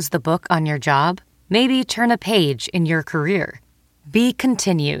looking to close the book on your job? Maybe turn a page in your career? Be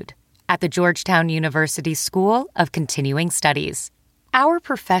continued at the Georgetown University School of Continuing Studies. Our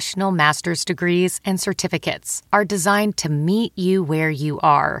professional master's degrees and certificates are designed to meet you where you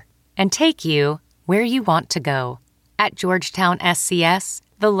are and take you where you want to go. At Georgetown SCS,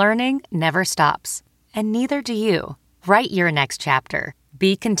 the learning never stops, and neither do you. Write your next chapter.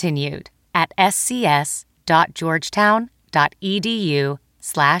 Be continued at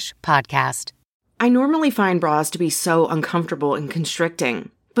scs.georgetown.edu/podcast. I normally find bras to be so uncomfortable and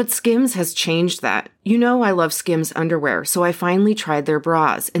constricting, but Skims has changed that. You know I love Skims underwear, so I finally tried their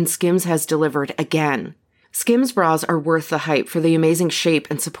bras, and Skims has delivered again. Skims bras are worth the hype for the amazing shape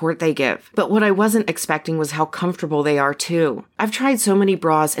and support they give, but what I wasn't expecting was how comfortable they are too. I've tried so many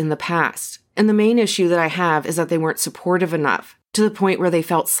bras in the past, and the main issue that I have is that they weren't supportive enough, to the point where they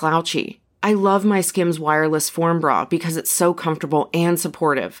felt slouchy. I love my Skims wireless form bra because it's so comfortable and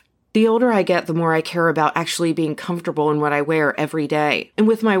supportive. The older I get, the more I care about actually being comfortable in what I wear every day. And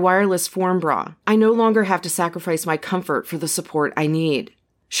with my wireless form bra, I no longer have to sacrifice my comfort for the support I need.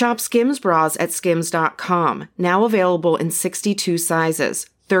 Shop Skims bras at skims.com, now available in 62 sizes,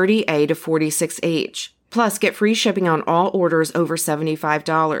 30A to 46H. Plus, get free shipping on all orders over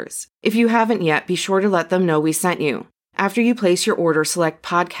 $75. If you haven't yet, be sure to let them know we sent you. After you place your order, select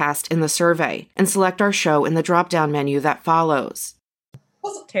podcast in the survey and select our show in the drop-down menu that follows.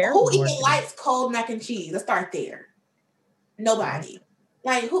 Who even likes cold mac and cheese? Let's start there. Nobody.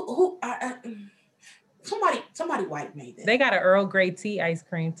 Like who? Somebody white made that. They got an Earl Grey tea ice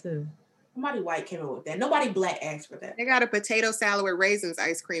cream too. Somebody white came up with that. Nobody black asked for that. They got a potato salad with raisins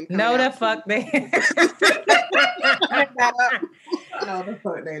ice cream. No, the fuck they. No, the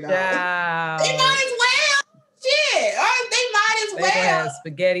fuck they don't. Wow. They might as well. Shit. They might as well. They have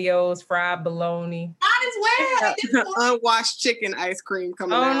SpaghettiOs, fried bologna. Might as well. Unwashed chicken ice cream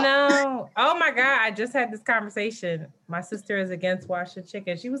coming out. Oh no. Oh my God. I just had this conversation. My sister is against washing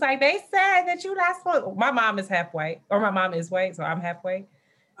chicken. She was like, they said that you're not supposed. My mom is half white, or my mom is white, so I'm half white.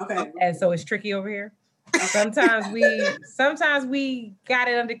 Okay. And so it's tricky over here. Sometimes we got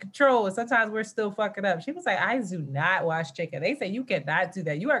it under control, and sometimes we're still fucking up. She was like, I do not wash chicken. They say you cannot do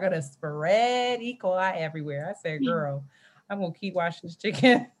that. You are gonna spread E. coli everywhere. I said, girl, I'm gonna keep washing this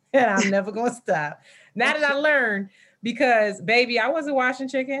chicken and I'm never gonna stop. Now that I learned, because baby, I wasn't washing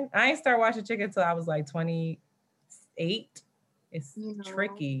chicken. I ain't start washing chicken until I was like 28. It's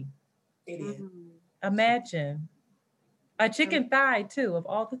tricky. It is. Imagine a chicken thigh too, of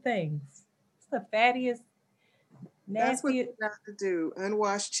all the things. It's the fattiest, nastiest. That's what you got to do.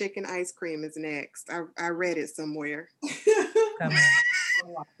 Unwashed chicken ice cream is next. I read it somewhere.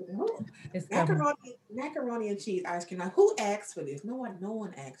 It's macaroni and cheese ice cream. Like, who asked for this? No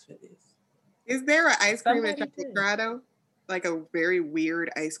one asked for this. Is there an ice cream that you Somebody could try though? Like a very weird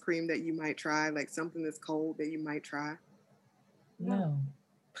ice cream that you might try, like something that's cold that you might try? No.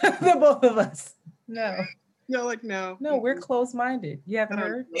 The both of us. No. No, like no. No, we're closed-minded. You haven't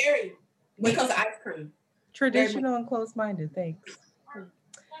heard? Very. Because of ice cream. Traditional and closed-minded. Thanks. All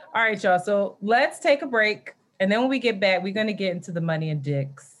right, y'all. So let's take a break. And then when we get back, we're going to get into the money and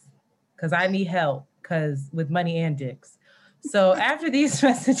dicks. Because I need help with money and dicks. So after these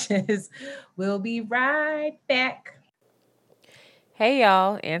messages, we'll be right back. Hey,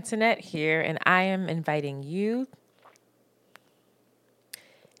 y'all. Antoinette here, and I am inviting you.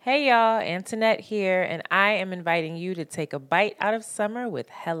 Hey y'all, Antoinette here, and I am inviting you to take a bite out of summer with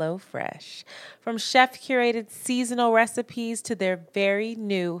HelloFresh. From chef-curated seasonal recipes to their very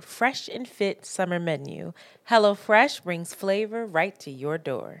new fresh and fit summer menu, HelloFresh brings flavor right to your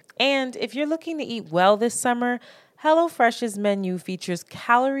door. And if you're looking to eat well this summer, HelloFresh's menu features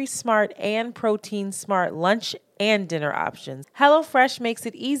calorie-smart and protein-smart lunch and dinner options. HelloFresh makes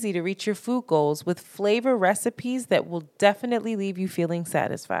it easy to reach your food goals with flavor recipes that will definitely leave you feeling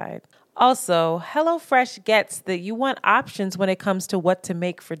satisfied. Also, HelloFresh gets that you want options when it comes to what to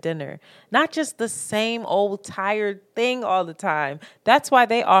make for dinner, not just the same old tired thing all the time. That's why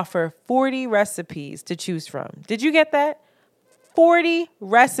they offer 40 recipes to choose from. Did you get that? 40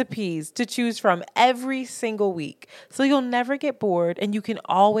 recipes to choose from every single week. So you'll never get bored and you can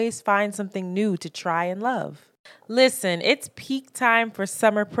always find something new to try and love. Listen, it's peak time for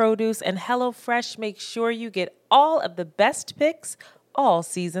summer produce, and HelloFresh makes sure you get all of the best picks all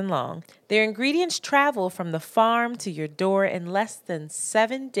season long. Their ingredients travel from the farm to your door in less than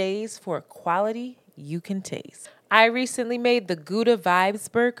 7 days for quality you can taste. I recently made the Gouda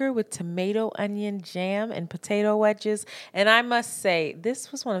Vibes burger with tomato, onion, jam, and potato wedges, and I must say,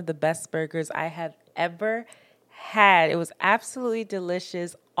 this was one of the best burgers I have ever had. It was absolutely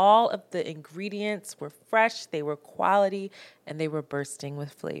delicious. All of the ingredients were fresh, they were quality, and they were bursting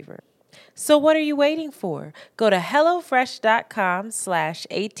with flavor. So what are you waiting for? Go to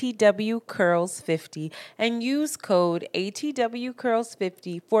hellofresh.com/ATWcurls50 and use code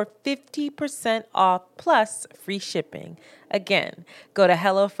ATWcurls50 for 50% off plus free shipping. Again, go to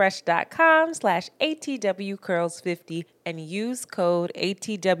hellofresh.com/ATWcurls50 and use code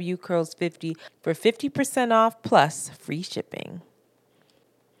ATWcurls50 for 50% off plus free shipping.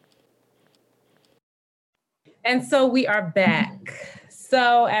 And so we are back.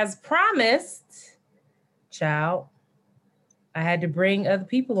 So as promised, child, I had to bring other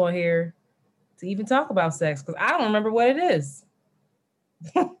people on here to even talk about sex because I don't remember what it is.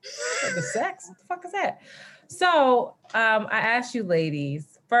 The sex? What the fuck is that? So I asked you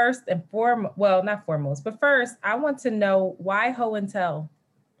ladies, first and foremost, well, not foremost, but first, I want to know why Ho and Tell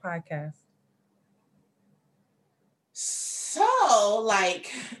podcast? So,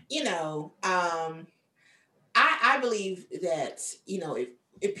 like, I believe that,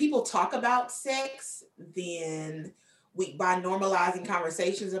 if people talk about sex, then by normalizing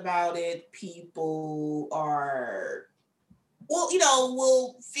conversations about it, people are, will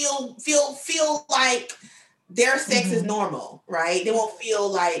feel like their sex is normal, right? They won't feel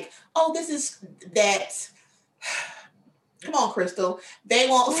like, oh, this is that. Come on, Crystal. They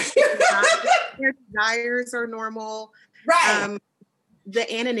won't. Their desires are normal. Right. The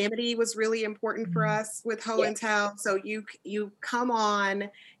anonymity was really important for us with Ho and Tell. So you come on,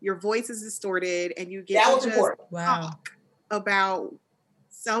 your voice is distorted, and you get to just talk about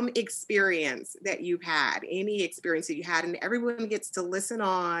some experience that you've had, any experience that you had, and everyone gets to listen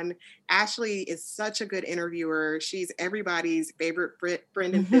on. Ashely is such a good interviewer. She's everybody's favorite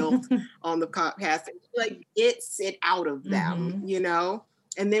friend and filth on the podcast. And she like gets it out of them,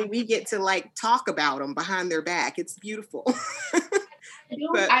 and then we get to like talk about them behind their back. It's beautiful.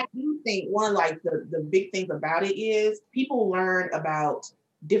 I do think one of like the big things about it is people learn about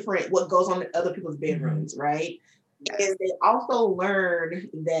what goes on in other people's bedrooms, right? Yes. And they also learn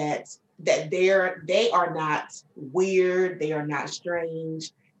that they are not weird, they are not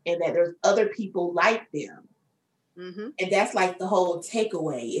strange, and that there's other people like them. Mm-hmm. And that's like the whole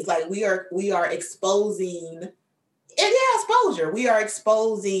takeaway. It's like we are exposing, exposure. We are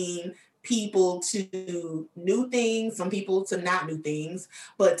exposing people to new things, some people to not new things,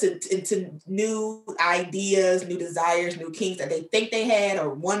 but to new ideas, new desires, new kinks that they think they had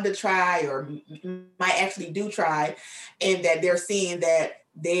or wanted to try or might actually do try, and that they're seeing that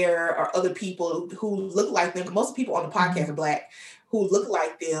there are other people who look like them. Most people on the podcast are Black, who look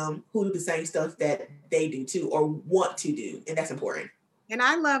like them, who do the same stuff that they do too or want to do, and that's important. And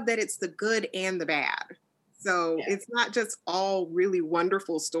I love that it's the good and the bad. So it's not just all really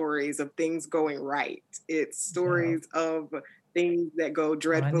wonderful stories of things going right. It's stories of things that go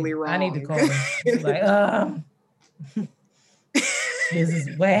dreadfully wrong. I need to call them. Like, this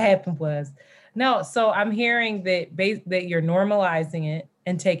is what happened was. No, so I'm hearing that you're normalizing it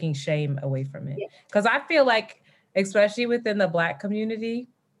and taking shame away from it. Because I feel like, especially within the Black community,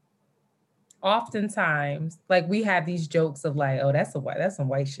 oftentimes, like we have these jokes of like, oh, that's some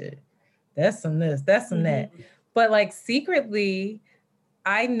white shit. That's some this, that's some that. But like secretly,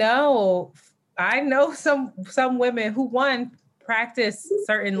 I know some women who practice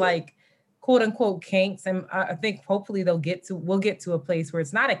certain like quote unquote kinks. And I think hopefully we'll get to a place where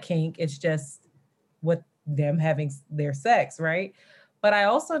it's not a kink, it's just with them having their sex, right? But I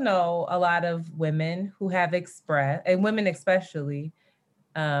also know a lot of women who have expressed, and women especially,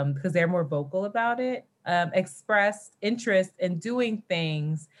 because they're more vocal about it, expressed interest in doing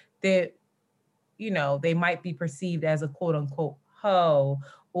things that, they might be perceived as a quote unquote hoe,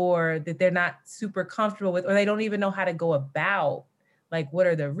 or that they're not super comfortable with, or they don't even know how to go about. Like, what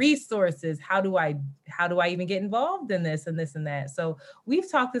are the resources? How do I even get involved in this and this and that? So we've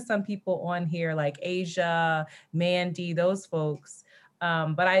talked to some people on here like Asia, Mandy, those folks.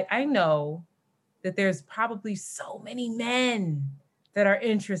 But I know that there's probably so many men that are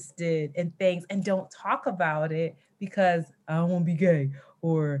interested in things and don't talk about it because I don't want to be gay,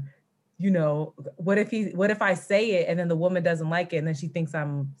 or what if I say it and then the woman doesn't like it and then she thinks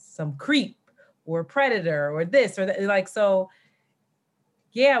I'm some creep or predator or this or that? Like, so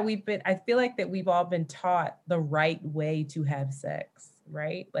yeah, I feel like that we've all been taught the right way to have sex,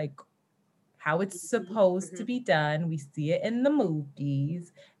 right? Like how it's supposed to be done. We see it in the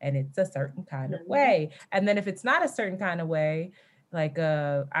movies and it's a certain kind of way. And then if it's not a certain kind of way, like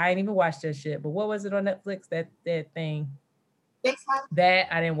I ain't even watched that shit, but what was it on Netflix? That thing. That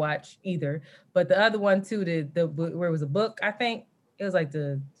I didn't watch either. But the other one too, the where it was a book, I think. It was like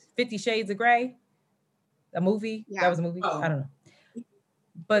the 50 Shades of Grey. A movie. Yeah. That was a movie. I don't know.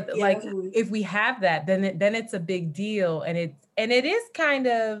 But like if we have that, then it's a big deal. And it is kind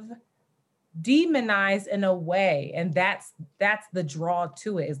of demonized in a way, and that's the draw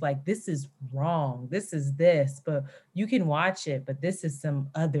to it. Is like, this is wrong, this is this, but you can watch it, but this is some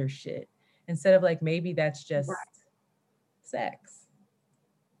other shit, instead of like, maybe that's just sex,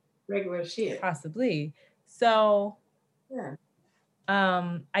 regular shit, possibly. So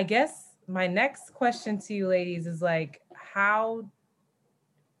I guess my next question to you ladies is like, how,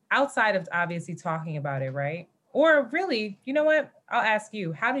 outside of obviously talking about it, right? Or really, you know what, I'll ask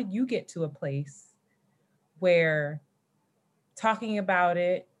you, how did you get to a place where talking about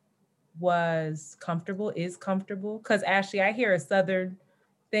it is comfortable? Because Ashely, I hear a Southern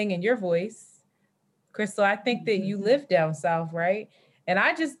thing in your voice. Crystal, I think that you live down South, right? And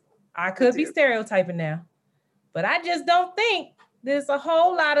I could be stereotyping now, but I just don't think there's a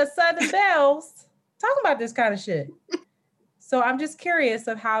whole lot of Southern belles talking about this kind of shit. So I'm just curious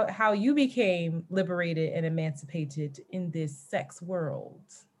of how you became liberated and emancipated in this sex world.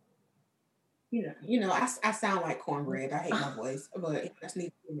 You know, I sound like cornbread. I hate my voice, but that's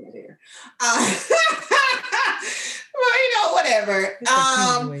neither here nor there. Well, whatever.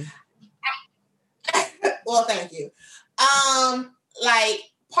 Well, thank you. Like,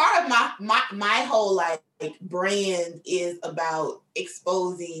 part of my whole like brand is about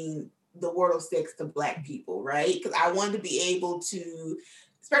exposing the world of sex to Black people, right? Because I wanted to be able to,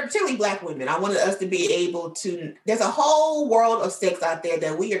 particularly Black women, I wanted us to be able to, there's a whole world of sex out there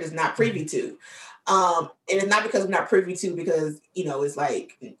that we are just not privy to. And it's not because we're not privy to, because, it's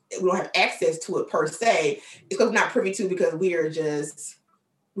like, we don't have access to it per se. It's because we're not privy to because we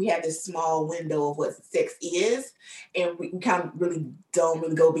have this small window of what sex is. And we kind of don't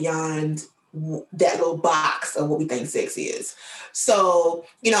really go beyond that little box of what we think sex is. So,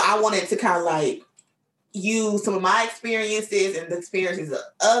 I wanted to kind of like use some of my experiences and the experiences of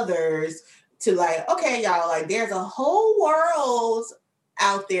others to like, okay, y'all, like, there's a whole world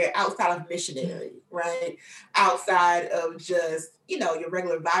out there outside of missionary, right? Outside of just, your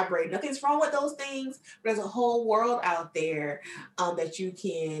regular vibrator. Nothing's wrong with those things, but there's a whole world out there that you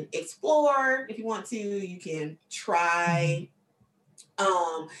can explore if you want to. You can try.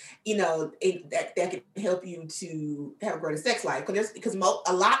 That can help you to have a greater sex life. Because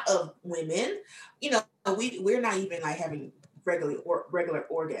a lot of women, we're not even like having regular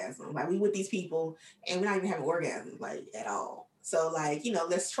orgasm. Like, we with these people and we're not even having orgasms like at all. So like,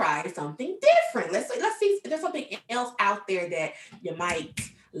 let's try something different. Let's see if there's something else out there that you might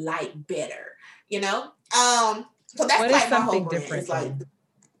like better. So that's what like is my whole something brand. different. It's like,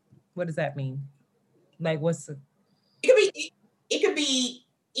 what does that mean? Like, what's the? It could be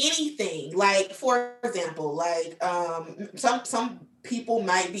anything. Like, for example, like some people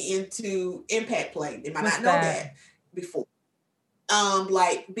might be into impact play. They might not know that before.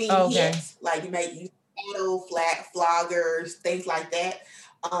 Like being hit, like you may use paddle, floggers, things like that.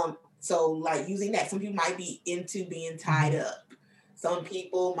 So like using that. Some people might be into being tied up. Some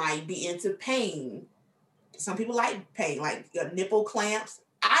people might be into pain. Some people like pain, like nipple clamps.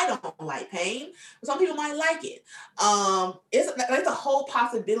 I don't like pain, but some people might like it. It's a whole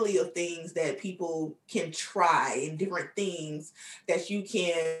possibility of things that people can try, and different things that you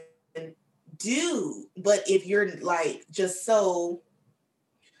can do. But if you're like just so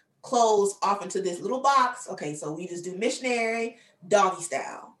closed off into this little box, okay, so we just do missionary, doggy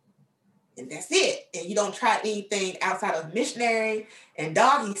style, and that's it. And you don't try anything outside of missionary and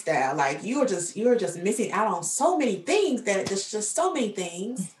doggy style. Like, you're just missing out on so many things that just so many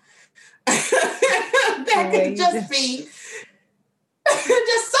things that could just be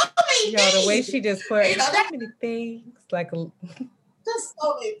just so many things. The way she just put so many things, like just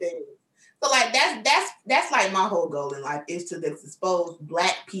so many things. So like that's like my whole goal in life, is to expose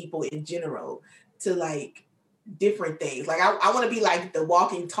Black people in general to like different things. Like, I want to be like the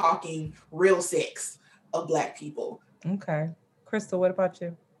walking, talking real sex of Black people. Okay. Crystal, what about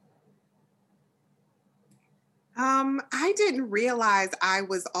you? I didn't realize I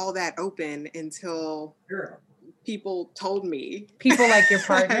was all that open until people told me. People like your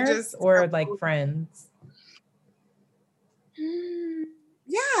partners or like friends?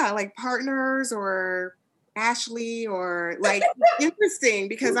 Yeah, like partners or Ashely, or like interesting,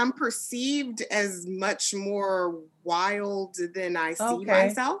 because I'm perceived as much more wild than I see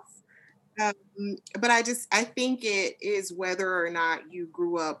myself. But I think it is whether or not you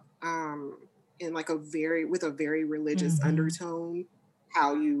grew up in like with a very religious undertone,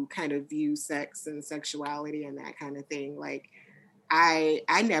 how you kind of view sex and sexuality and that kind of thing. Like I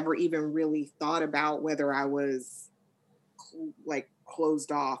never even really thought about whether I was like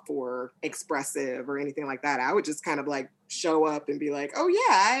closed off or expressive or anything like that. I would just kind of like show up and be like, oh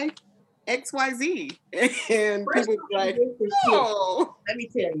yeah, XYZ. And Crystal people would be like, oh, let me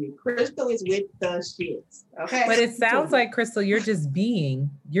tell you, Crystal is with the shits. Okay. But it sounds like, Crystal, you're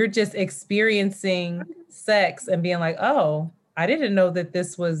just experiencing sex and being like, oh, I didn't know that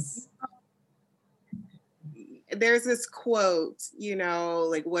this was. There's this quote,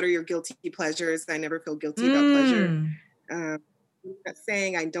 like, what are your guilty pleasures? I never feel guilty about pleasure. I'm not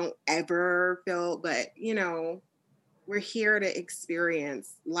saying I don't ever feel, but, we're here to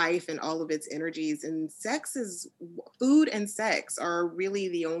experience life and all of its energies. And food and sex are really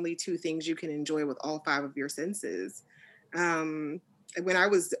the only two things you can enjoy with all 5 of your senses. When I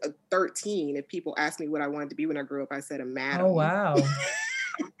was 13, if people asked me what I wanted to be when I grew up, I said a madam. Oh, wow.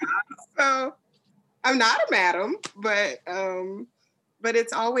 So I'm not a madam, but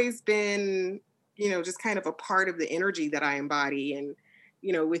it's always been, just kind of a part of the energy that I embody. And,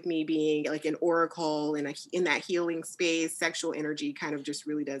 with me being like an oracle in that healing space, sexual energy kind of just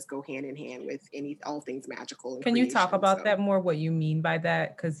really does go hand in hand with all things magical. Can you talk about that more, what you mean by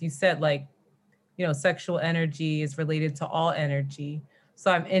that? Because you said like, sexual energy is related to all energy.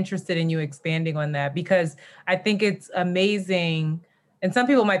 So I'm interested in you expanding on that, because I think it's amazing. And some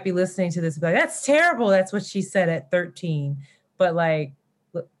people might be listening to this and be like, that's terrible. That's what she said at 13. But like,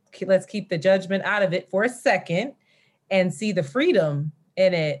 let's keep the judgment out of it for a second and see the freedom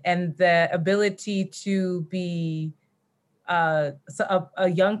in it and the ability to be a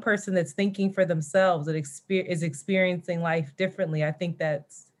young person that's thinking for themselves, that is experiencing life differently. I think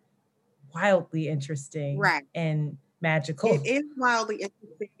that's wildly interesting, right, and magical. It is wildly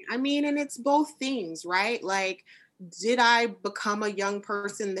interesting. I mean, and it's both things, right? Like, did I become a young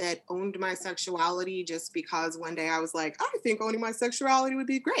person that owned my sexuality just because one day I was like, I think owning my sexuality would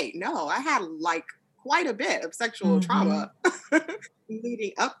be great? No, I had like quite a bit of sexual trauma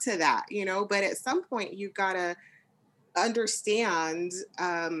leading up to that, but at some point you've got to understand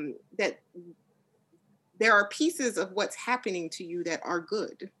that there are pieces of what's happening to you that are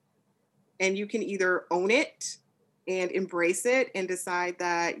good. And you can either own it and embrace it and decide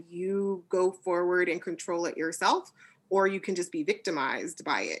that you go forward and control it yourself, or you can just be victimized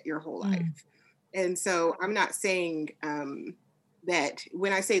by it your whole life. And so I'm not saying that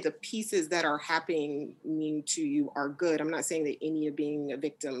when I say the pieces that are happening to you are good, I'm not saying that any of being a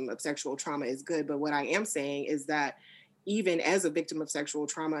victim of sexual trauma is good. But what I am saying is that even as a victim of sexual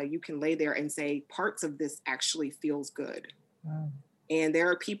trauma, you can lay there and say parts of this actually feels good. Wow. And there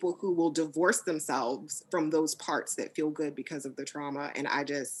are people who will divorce themselves from those parts that feel good because of the trauma. And I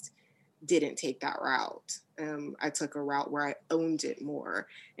just didn't take that route. I took a route where I owned it more.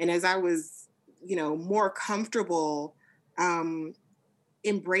 And as I was, more comfortable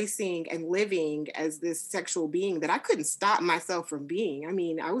embracing and living as this sexual being that I couldn't stop myself from being. I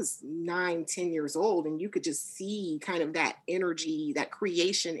mean, I was 9, 10 years old, and you could just see kind of that energy, that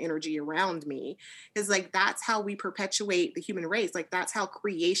creation energy around me. It's like, that's how we perpetuate the human race. Like, that's how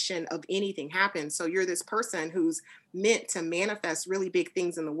creation of anything happens. So you're this person who's meant to manifest really big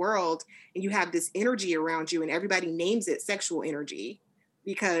things in the world, and you have this energy around you, and everybody names it sexual energy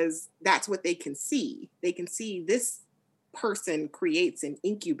because that's what they can see. They can see this person creates and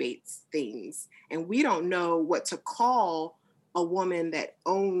incubates things, and we don't know what to call a woman that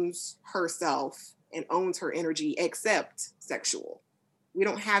owns herself and owns her energy except sexual. We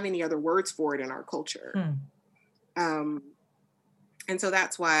don't have any other words for it in our culture. And so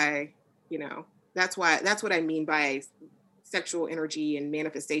that's why, that's what I mean by sexual energy and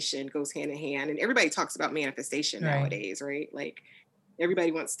manifestation goes hand in hand. And everybody talks about manifestation nowadays, right? Like,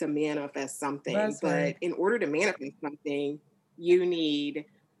 everybody wants to manifest something, but in order to manifest something, you need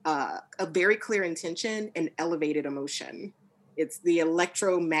a very clear intention and elevated emotion. It's the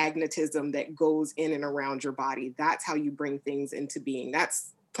electromagnetism that goes in and around your body. That's how you bring things into being.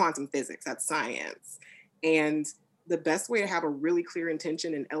 That's quantum physics. That's science. And the best way to have a really clear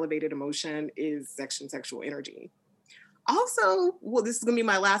intention and elevated emotion is sexual energy. Also, well, this is going to be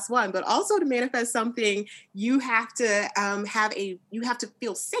my last one, but also to manifest something, you have to you have to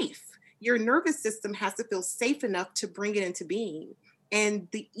feel safe. Your nervous system has to feel safe enough to bring it into being. And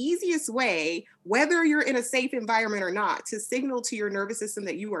the easiest way, whether you're in a safe environment or not, to signal to your nervous system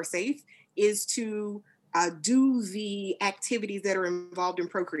that you are safe is to do the activities that are involved in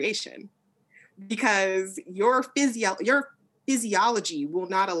procreation. Because your physiology will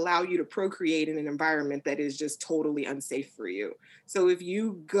not allow you to procreate in an environment that is just totally unsafe for you. So if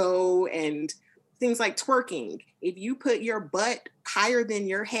you go and things like twerking, if you put your butt higher than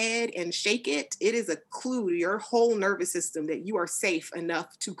your head and shake it, it is a clue to your whole nervous system that you are safe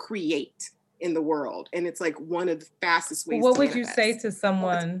enough to create in the world. And it's like one of the fastest ways. What would you say to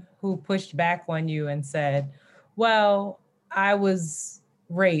someone who pushed back on you and said, well, I was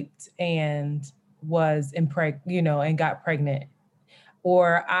raped and was and got pregnant,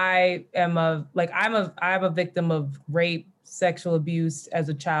 or I'm a victim of rape, sexual abuse as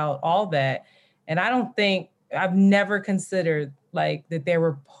a child, all that. And I've never considered like that there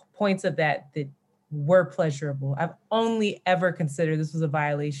were points of that were pleasurable. I've only ever considered this was a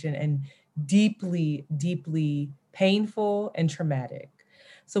violation and deeply, deeply painful and traumatic.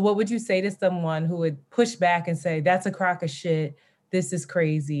 So what would you say to someone who would push back and say, that's a crock of shit, this is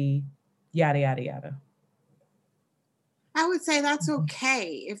crazy, yada, yada, yada? I would say that's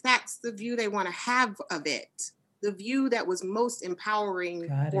okay if that's the view they want to have of it. The view that was most empowering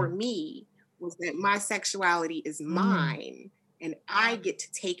for me was that my sexuality is mine and I get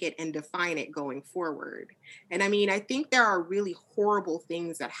to take it and define it going forward. And I mean, I think there are really horrible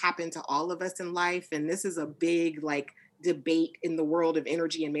things that happen to all of us in life. And this is a big like debate in the world of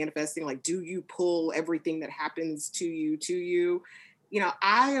energy and manifesting. Like, do you pull everything that happens to you to you? You know,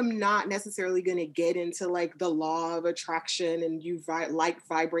 I am not necessarily going to get into like the law of attraction and you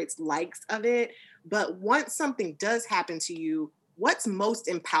vibrates likes of it. But once something does happen to you, what's most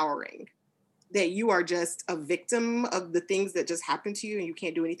empowering? That you are just a victim of the things that just happened to you and you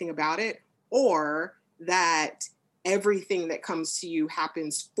can't do anything about it? Or that everything that comes to you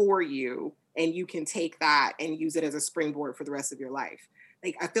happens for you and you can take that and use it as a springboard for the rest of your life?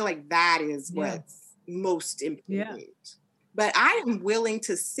 Like, I feel like that is what's most important. Yeah. But I am willing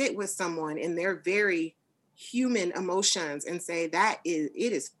to sit with someone in their very human emotions and say it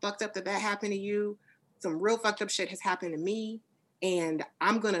is fucked up that happened to you. Some real fucked up shit has happened to me. And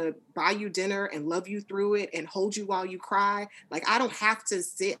I'm going to buy you dinner and love you through it and hold you while you cry. Like, I don't have to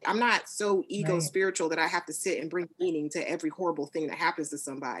sit. I'm not so ego spiritual that I have to sit and bring meaning to every horrible thing that happens to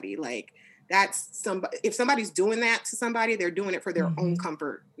somebody. Like, if somebody's doing that to somebody, they're doing it for their own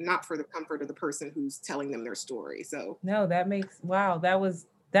comfort, not for the comfort of the person who's telling them their story. So no, that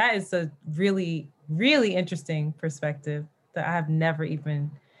is a really, really interesting perspective that I have never even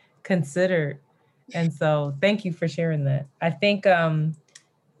considered. And so thank you for sharing that. I think,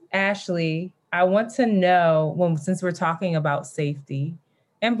 Ashely, I want to know, since we're talking about safety,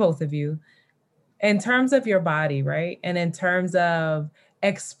 and both of you, in terms of your body, right? And in terms of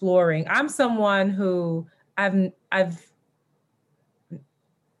exploring, I'm someone who I've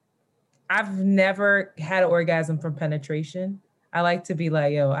never had an orgasm from penetration. I like to be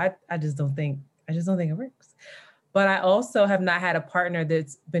like, yo, I just don't think it works. But I also have not had a partner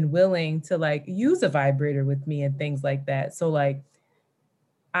that's been willing to like use a vibrator with me and things like that. So like,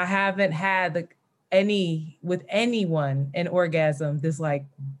 I haven't had with anyone an orgasm that's like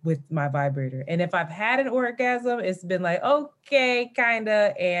with my vibrator. And if I've had an orgasm, it's been like, okay,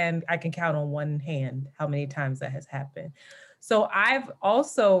 kinda. And I can count on one hand how many times that has happened. So I've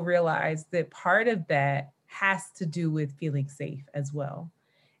also realized that part of that has to do with feeling safe as well.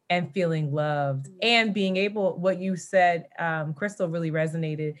 And feeling loved and being able, what you said, Crystal, really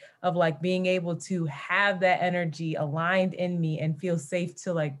resonated, of like being able to have that energy aligned in me and feel safe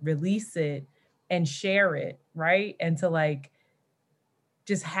to like release it and share it, right? And to like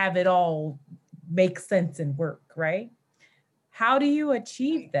just have it all make sense and work, right? How do you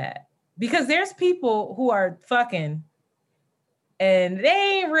achieve that? Because there's people who are fucking and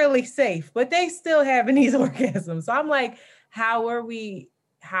they ain't really safe, but they still having these orgasms. So I'm like,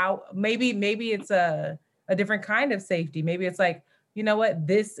 maybe it's a different kind of safety. Maybe it's like, you know what,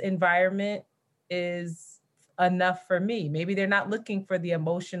 this environment is enough for me. Maybe they're not looking for the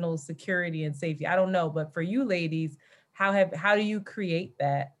emotional security and safety. I don't know. But for you ladies, how do you create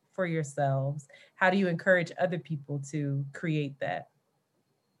that for yourselves? How do you encourage other people to create that?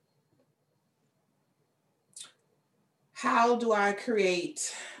 How do I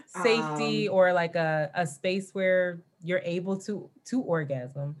create safety or like a space where you're able to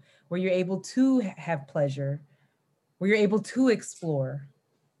orgasm, where you're able to have pleasure, where you're able to explore?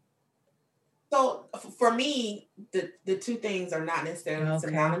 So for me, the two things are not necessarily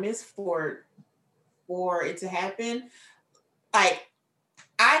synonymous for it to happen. Like,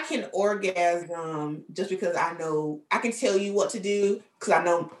 I can orgasm just because I can tell you what to do because I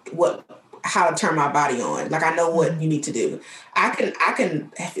know how to turn my body on. Like, I know what you need to do. I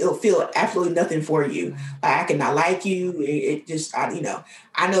can feel absolutely nothing for you. I cannot like you. It just, I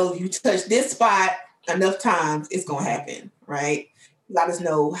know if you touch this spot, enough times, it's gonna happen, right? I just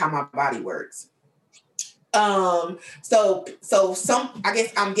know how my body works. So I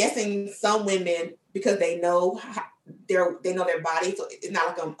guess I'm guessing some women, because they know they know their body, so it's not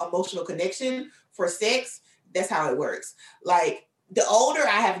like an emotional connection for sex. That's how it works. Like the older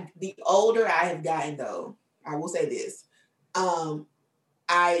I have gotten, though, I will say this.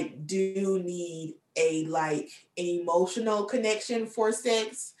 I do need an emotional connection for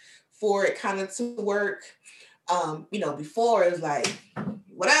sex for it kind of to work. Before it was like,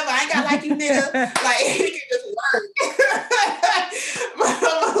 whatever, I ain't got like you, nigga. Like, it can just work. But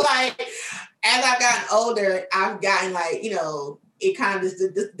like, as I've gotten older, I've gotten it kind of just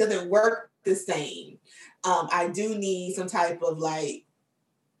doesn't work the same. I do need some type of I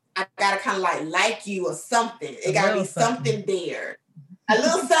gotta kind of like you or something. It gotta be something there. A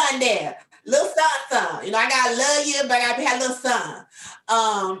little something there. Little something. I gotta love you, but I gotta have a little something.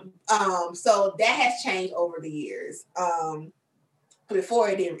 So that has changed over the years. Before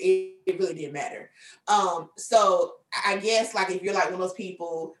it really didn't matter. So I guess if you're one of those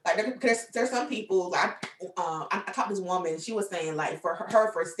people, there's some people I talked to this woman, she was saying for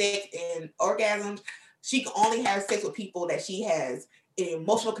her for sex and orgasms, she can only have sex with people that she has an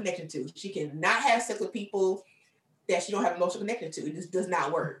emotional connection to. She cannot have sex with people that she don't have an emotional connection to. It just does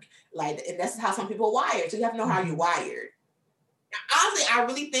not work. And that's how some people are wired. So you have to know how you're wired. Now, honestly, I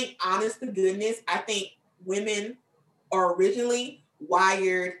really think, honest to goodness, I think women are originally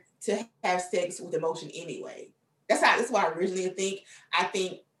wired to have sex with emotion anyway. That's what I originally think. I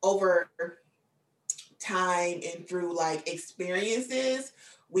think over time and through experiences,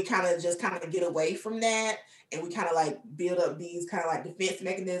 we kind of get away from that, and we kind of build up these kind of defense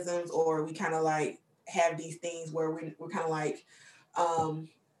mechanisms, or we kind of have these things where we're kind of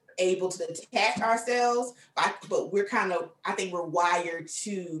able to detach ourselves, but we're I think we're wired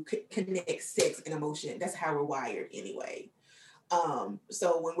to connect sex and emotion. That's how we're wired anyway.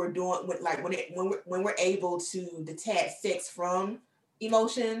 So when we're doing when we're able to detach sex from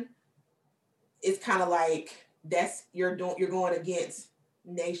emotion, it's kind of that's you're going against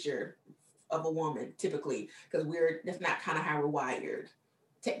nature of a woman typically, because that's not kind of how we're wired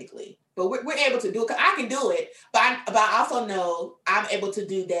technically. But we're able to do it, because I can do it, but I also know I'm able to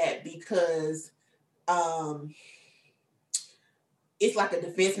do that because it's like a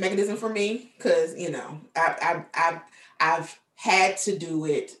defense mechanism for me, because I've had to do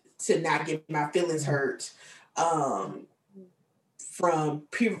it to not get my feelings hurt from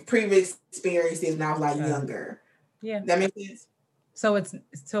previous experiences when I was younger. Yeah, does that make sense? So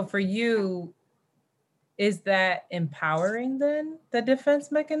for you, is that empowering then, the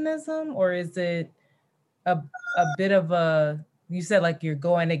defense mechanism, or is it a bit of a, you said you're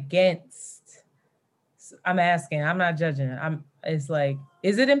going against? I'm asking, I'm not judging. Is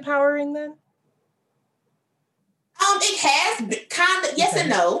it empowering then? It has been kind of, yes and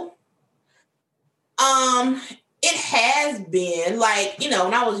no. It has been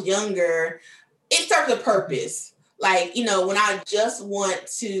when I was younger, it served a purpose. When I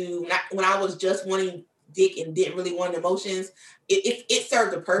was just wanting dick and didn't really want emotions, it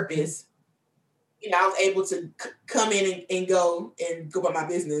served a purpose. I was able to come in and go about my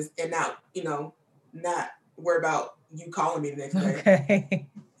business and not worry about you calling me the next day. Okay.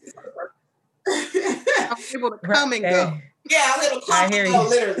 I was able to come and go. Yeah, I was able to come and go,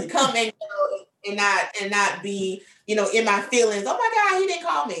 literally come and go, and not be in my feelings. Oh my God, he didn't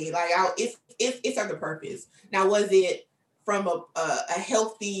call me. It served a purpose. Now, was it from a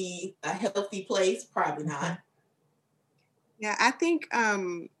healthy place? Probably not. Yeah, I think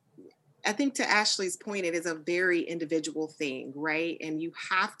to Ashely's point, it is a very individual thing, right? And you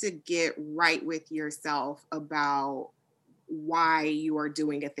have to get right with yourself about why you are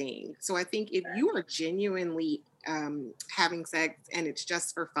doing a thing. So I think if you are genuinely having sex and it's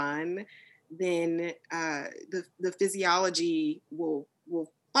just for fun, then the physiology will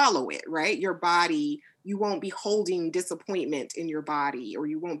follow it, right? Your body, you won't be holding disappointment in your body, or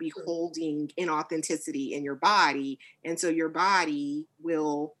you won't be holding inauthenticity in your body, and so your body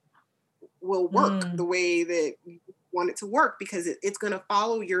will work the way that you want it to work, because it's going to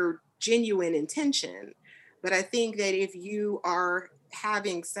follow your genuine intention. But I think that if you are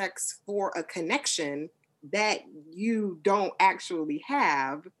having sex for a connection that you don't actually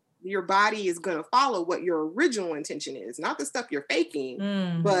have, your body is going to follow what your original intention is, not the stuff you're faking,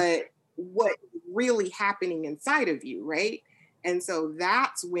 but what really happening inside of you, right? And so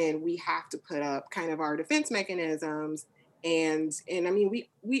that's when we have to put up kind of our defense mechanisms. And I mean,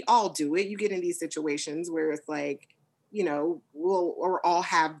 we all do it. You get in these situations where it's you know, will or all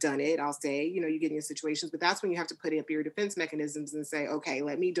have done it, I'll say, you know, you get in situations, but that's when you have to put up your defense mechanisms and say, okay,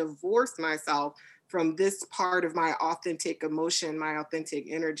 let me divorce myself from this part of my authentic emotion, my authentic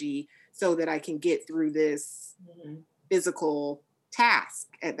energy, so that I can get through this physical task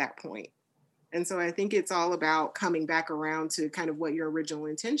at that point. And so I think it's all about coming back around to kind of what your original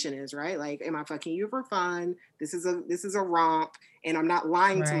intention is, right? Like, am I fucking you for fun? This is a romp, and I'm not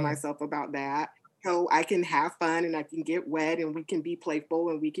lying to myself about that. So I can have fun and I can get wet and we can be playful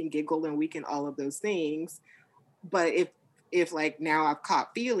and we can giggle and we can all of those things. But if like now I've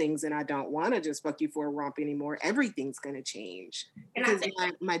caught feelings and I don't want to just fuck you for a romp anymore, everything's going to change because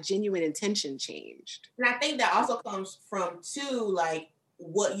my genuine intention changed. And I think that also comes from too, like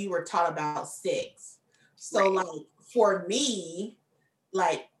what you were taught about sex. So like for me,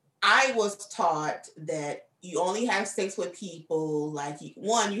 like I was taught that you only have sex with people, like you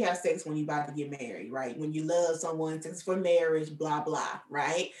have sex when you're about to get married, right? When you love someone, sex for marriage, blah, blah,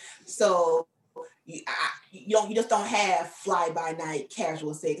 right? So you just don't have fly by night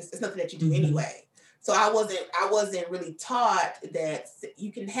casual sex. It's nothing that you do anyway. So I wasn't really taught that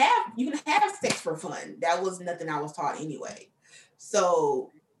you can have sex for fun. That was nothing I was taught anyway. So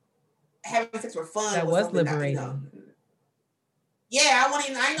having sex for fun was liberating. I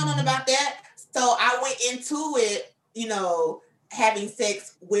ain't know nothing about that. So I went into it, you know, having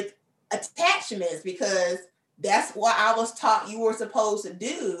sex with attachments because that's what I was taught you were supposed to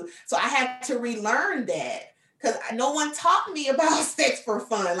do. So I had to relearn that because no one taught me about sex for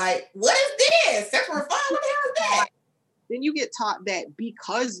fun. Like, what is this? Sex for fun? What the hell is that? Then you get taught that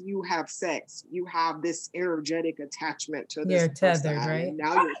because you have sex, you have this energetic attachment to this person. Tethered, right? And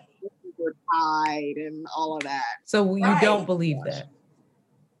now you're tied and all of that. So you don't believe that?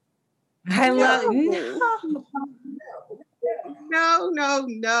 I love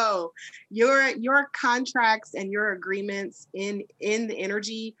No. Your contracts and your agreements in the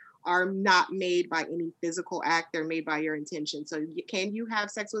energy are not made by any physical act. They're made by your intention. So can you have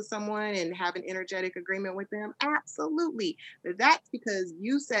sex with someone and have an energetic agreement with them? Absolutely. But that's because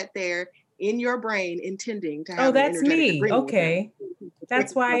you sat there in your brain intending to have an energetic agreement. Okay.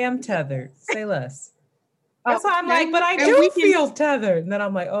 That's why I'm tethered. Say less. That's why I'm like, but I do feel tethered. And then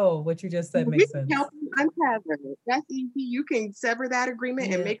I'm like, oh, what you just said makes sense. Help you untether. That's easy. You can sever that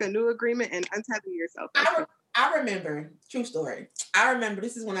agreement and make a new agreement and untether yourself. I remember, true story. I remember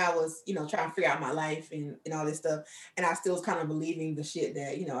this is when I was, you know, trying to figure out my life and all this stuff. And I still was kind of believing the shit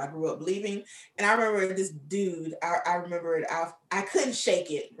that, you know, I grew up believing. And I remember this dude, I remember it. I couldn't shake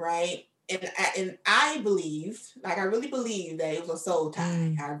it, right? And I believed, like I really believed that it was a soul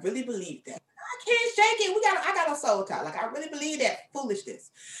tie. I really believed that. I can't shake it. I got a soul tie. Like I really believe that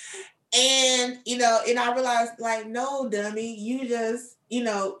foolishness. And, you know, and I realized like, no, dummy, you just, you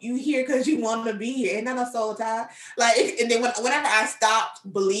know, you here because you want to be here. Ain't not a soul tie. Like, and then whenever I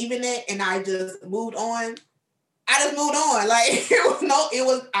stopped believing it and I just moved on, Like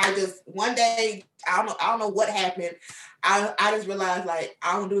one day, I don't know what happened. I just realized like,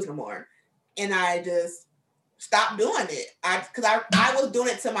 I don't do this no more. And I just stopped doing it. Because I was doing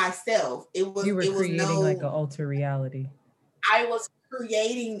it to myself. You were creating like an alter reality. I was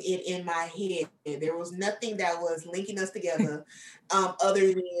creating it in my head. There was nothing that was linking us together other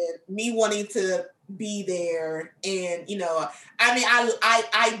than me wanting to be there. And, you know, I mean,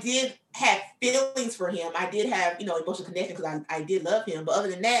 I did have feelings for him. I did have, you know, emotional connection because I did love him. But other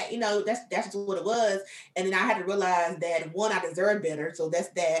than that, you know, that's just what it was. And then I had to realize that, one, I deserved better. So that's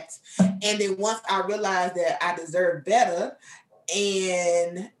that. And then once I realized that I deserved better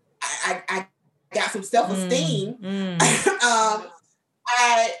and I got some self-esteem,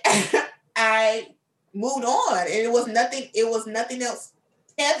 I moved on, and it was nothing else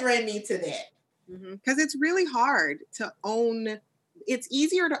tethering me to that. Because it's really hard to own. It's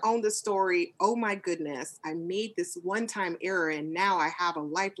easier to own the story. Oh my goodness, I made this one-time error and now I have a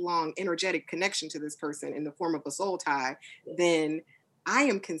lifelong energetic connection to this person in the form of a soul tie, than I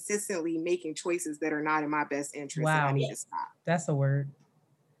am consistently making choices that are not in my best interest. Wow. And I need to stop. That's a word.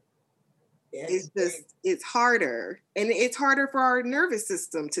 It's harder, and it's harder for our nervous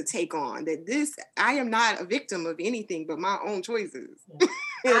system to take on that. I am not a victim of anything but my own choices.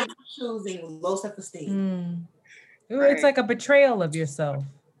 I'm choosing low self-esteem. It's like a betrayal of yourself.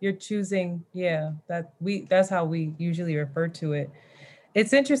 You're choosing, that's how we usually refer to it.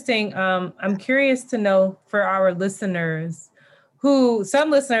 It's interesting. I'm curious to know for our listeners some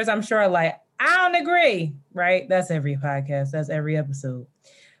listeners I'm sure are like, I don't agree, right? That's every podcast. That's every episode.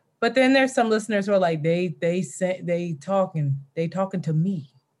 But then there's some listeners who are like, they talking to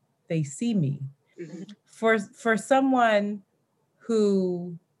me. They see me. Mm-hmm. For someone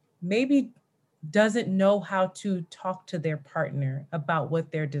who maybe doesn't know how to talk to their partner about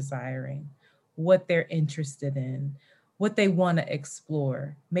what they're desiring, what they're interested in, what they want to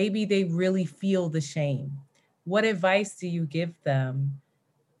explore. Maybe they really feel the shame. What advice do you give them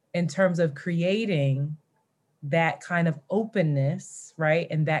in terms of creating that kind of openness, right?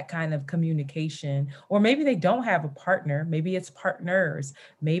 And that kind of communication? Or maybe they don't have a partner. Maybe it's partners.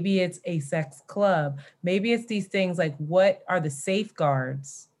 Maybe it's a sex club. Maybe it's these things like, what are the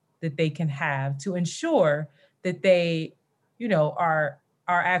safeguards that they can have to ensure that they, are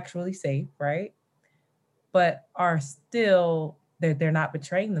actually safe, right? But are still, they're not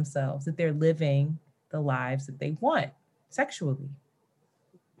betraying themselves, that they're living the lives that they want sexually.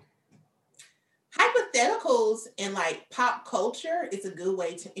 Hypotheticals in like pop culture is a good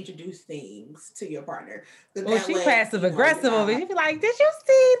way to introduce things to your partner. Well, she passive aggressive over. You be like, did you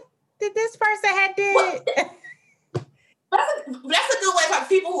see that this person had did? That's a good way for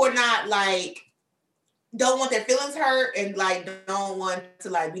people who are not like, don't want their feelings hurt and like don't want to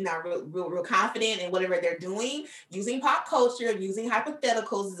like be not real confident in whatever they're doing. Using pop culture, using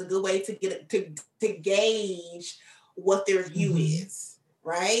hypotheticals is a good way to get to gauge what their view is,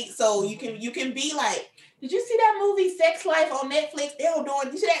 right? So you can be like, did you see that movie Sex Life on Netflix? They were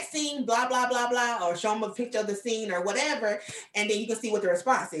doing, you see that scene, blah, blah, blah, blah, or show them a picture of the scene or whatever, and then you can see what the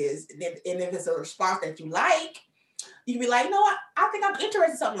response is. And if it's a response that you like, you can be like, you know what, I think I'm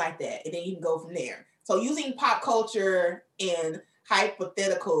interested in something like that. And then you can go from there. So using pop culture and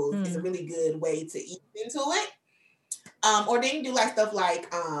hypotheticals is a really good way to ease into it. Or then you do like stuff like,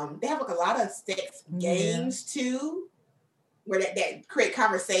 they have like a lot of sex games too, where that create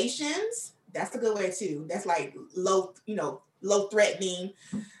conversations. That's a good way too. That's like low threatening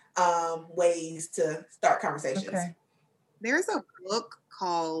ways to start conversations. Okay. There's a book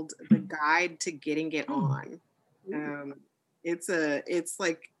called The Guide to Getting It On. It's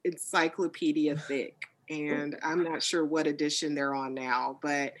like encyclopedia thick, and I'm not sure what edition they're on now,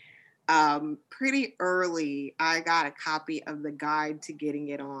 but pretty early I got a copy of The Guide to Getting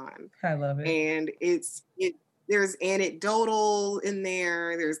It On. I love it. And there's anecdotal in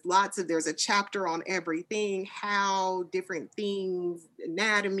there. There's a chapter on everything, how different things,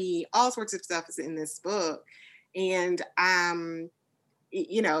 anatomy, all sorts of stuff is in this book. And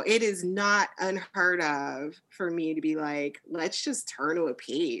it is not unheard of for me to be like, let's just turn to a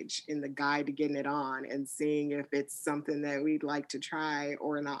page in The Guide to Getting It On and seeing if it's something that we'd like to try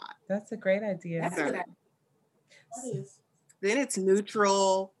or not. That's a great idea. Then it's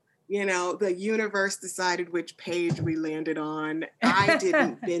neutral. The universe decided which page we landed on. I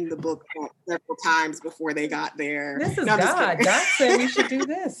didn't bend the book several times before they got there. This is God. God said we should do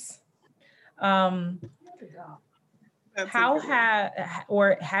this. Has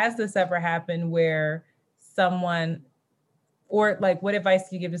this ever happened where someone, or like, what advice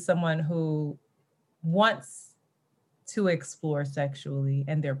do you give to someone who wants to explore sexually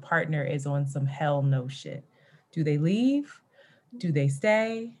and their partner is on some hell no shit? Do they leave? Do they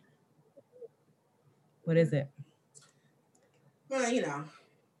stay? What is it? Well, I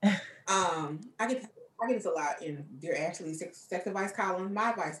get this a lot in Dear Ashely sex advice column.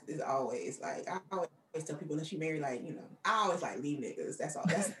 My advice is always like, I always tell people, unless you marry, like, I always like leave niggas. That's all.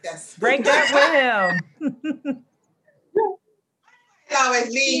 That's break up with him. I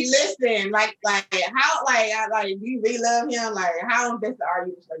always leave. Listen, like how, do you really love him? Like, how best are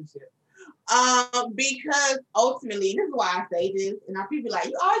you in a relationship? Because ultimately, this is why I say this, and people like,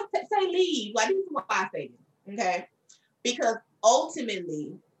 you always say leave. Like, this is why I say this, okay? Because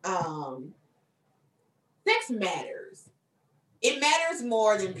ultimately, sex matters. It matters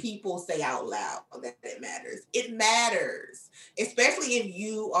more than people say out loud that it matters. It matters, especially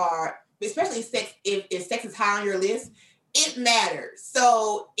if sex is high on your list. It matters.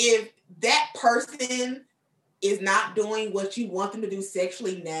 So if that person is not doing what you want them to do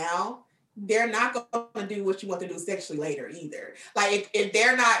sexually now, they're not going to do what you want them to do sexually later either. Like if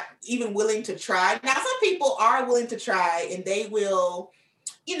they're not even willing to try. Now, some people are willing to try and they will,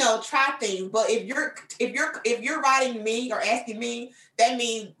 try things. But if you're writing me or asking me, that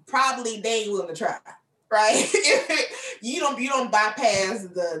means probably they ain't willing to try, right? you don't bypass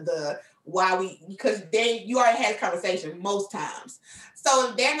the why because you already had a conversation most times. So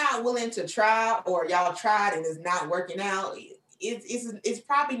if they're not willing to try, or y'all tried and it's not working out, it's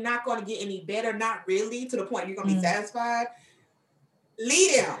probably not going to get any better. Not really, to the point you're going to be satisfied.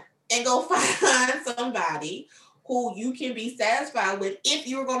 Leave them and go find somebody who you can be satisfied with if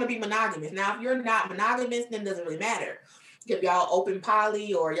you're going to be monogamous. Now, if you're not monogamous, then it doesn't really matter. If y'all open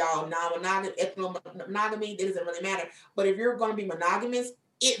poly or y'all non-monogamous, ethno-monogamy, it doesn't really matter. But if you're going to be monogamous,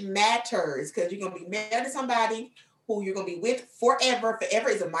 it matters, because you're going to be married to somebody who you're gonna be with forever. Forever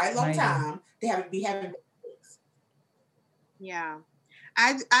is a mighty long time to be having. Yeah,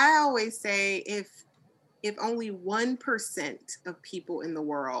 I always say if only 1% of people in the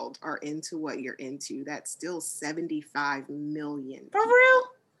world are into what you're into, that's still 75 million. For real?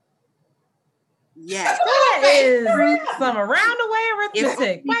 Yes. That is some around the way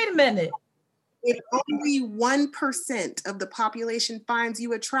arithmetic. Wait a minute. If only 1% of the population finds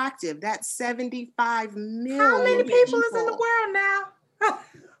you attractive, that's 75 million. How many people is in the world now?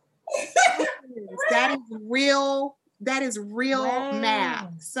 That is real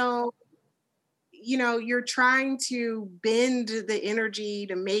math. So, you're trying to bend the energy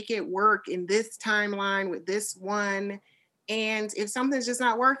to make it work in this timeline with this one. And if something's just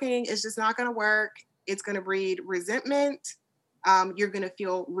not working, it's just not going to work. It's going to breed resentment. You're going to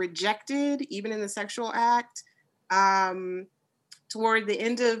feel rejected, even in the sexual act. Toward the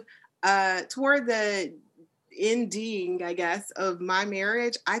ending, I guess, of my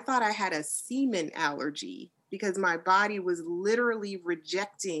marriage, I thought I had a semen allergy because my body was literally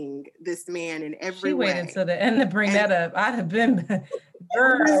rejecting this man in every way. She waited till the end to bring that up. I'd have been,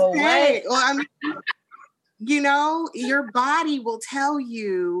 girl, what? Well, your body will tell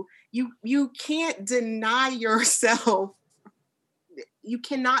you, you can't deny yourself. You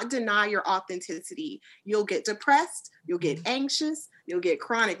cannot deny your authenticity. You'll get depressed. You'll get anxious. You'll get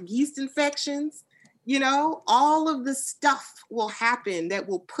chronic yeast infections. All of the stuff will happen that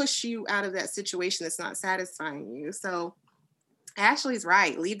will push you out of that situation that's not satisfying you. So Ashley's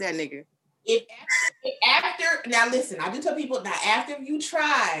right. Leave that nigga. Now listen, I do tell people, now after you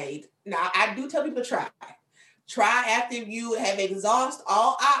tried, I do tell people try after you have exhausted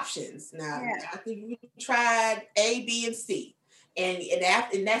all options. Now, after you tried A, B, and C, and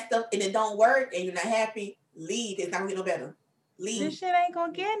that stuff, and it don't work, and you're not happy, leave. It's not gonna get no better. Leave. This shit ain't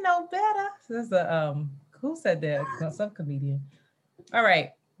gonna get no better. This is a who said that? Some comedian. All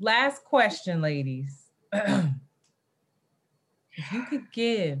right, last question, ladies. If you could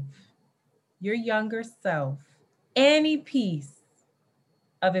give your younger self any piece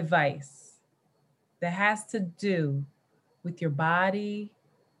of advice that has to do with your body,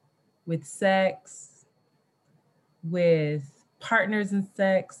 with sex, with partners in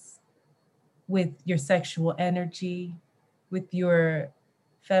sex, with your sexual energy, with your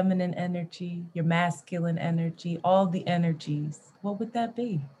feminine energy, your masculine energy, all the energies, what would that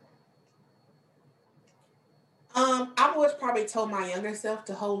be? I would probably told my younger self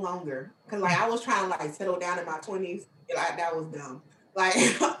to hold longer, because I was trying to settle down in my 20s. That was dumb.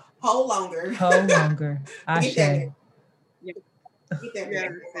 Hold longer. Hold longer. Ashely.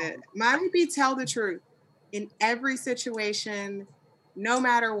 Mine would be tell the truth in every situation, no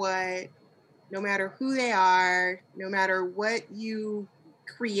matter what, no matter who they are, no matter what you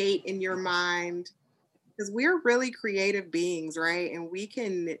create in your mind, because we're really creative beings, right? And we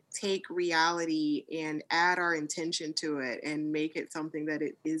can take reality and add our intention to it and make it something that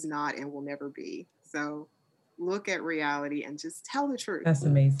it is not and will never be. So look at reality and just tell the truth. That's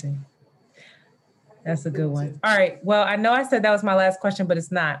amazing. That's a good one. All right. Well, I know I said that was my last question, but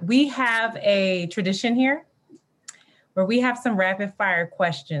it's not. We have a tradition here where we have some rapid fire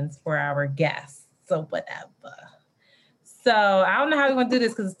questions for our guests. So whatever. So I don't know how we're going to do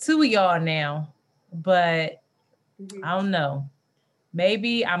this because it's two of y'all now, but I don't know.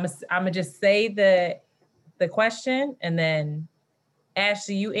 Maybe I'm going to just say the question, and then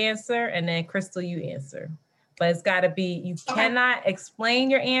Ashley, you answer, and then Crystal, you answer. But it's got to be, you cannot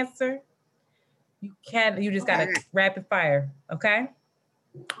explain your answer. You just got to rapid fire. Okay?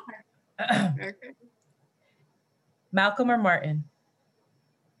 Okay. Malcolm or Martin?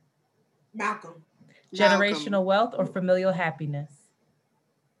 Malcolm. Generational wealth or familial happiness?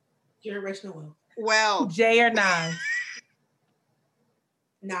 Generational wealth. Well. Jay or Nas?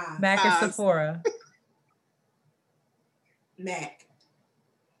 Nas. Mac or Sephora? Mac.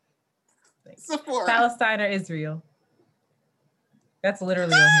 Sephora. Palestine or Israel? That's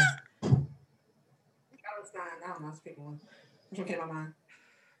literally on here. Palestine. I don't know. I'll pick one. Which one came to my mind?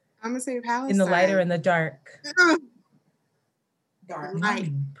 I'm going to say Palestine. In the light or in the dark? Dark.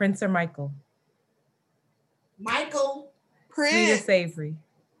 Light. Prince or Michael? Michael. Prince. Sweet or savory?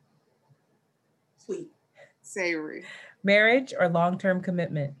 Sweet. Savory. Marriage or long-term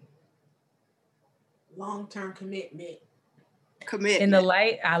commitment? Long-term commitment. Commitment. In the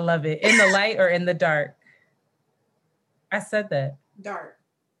light, I love it. In the light or in the dark? I said that. Dark.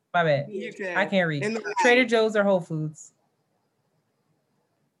 My bad. I can't read. Trader Joe's or Whole Foods?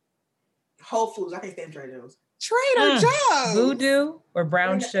 Whole Foods. I can't stand Trader Joe's. Trader Joe's. Voodoo or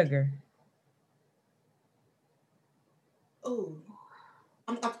brown sugar? Oh,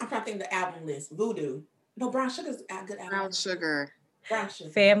 I'm trying to think of the album list. Voodoo. No, brown sugar's a good. Brown sugar. Brown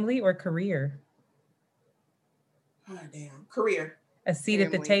sugar. Family or career? Oh, damn. Career. A seat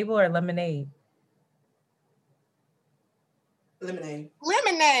at the table or lemonade? Lemonade.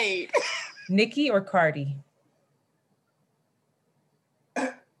 Lemonade. Nikki or Cardi?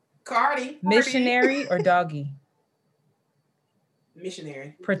 Cardi. Missionary or doggy?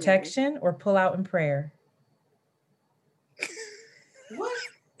 Missionary. Protection or pull out in prayer? What?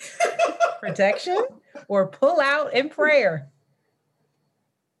 Protection or pull out in prayer?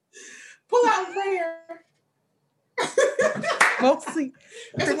 Pull out in prayer. Mostly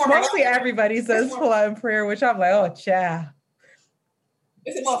everybody says pull out in prayer, which I'm like, oh, child.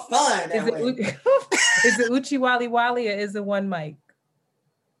 It's more fun that way. Is it Uchi Wally Wally or is it one mic?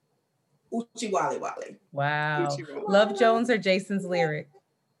 Uchi Wally Wally. Wow. Uchi Wally. Love Jones or Jason's lyric?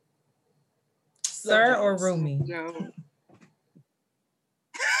 Sir or Rumi?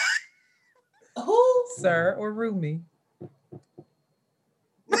 Who? Sir or Rumi?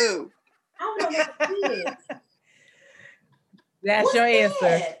 Blue. I don't know what it is. That's What's your that?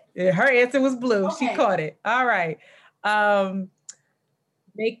 answer. Yeah, her answer was blue. Okay. She caught it. All right.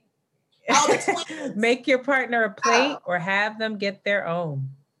 Make your partner a plate or have them get their own.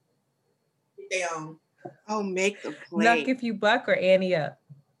 Their own. Oh, make the plate. Nuck if you buck or Annie up?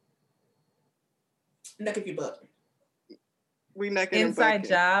 Nuck if you buck. We nucking Inside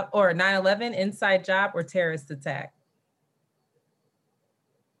job or 9/11, inside job or terrorist attack?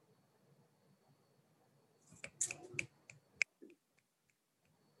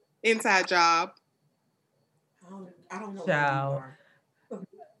 Inside job. I don't know. Child.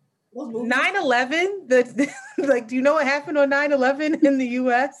 9/11? Like, do you know what happened on 9/11 in the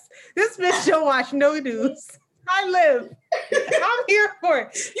US? This bitch don't watch no news. I live. I'm here for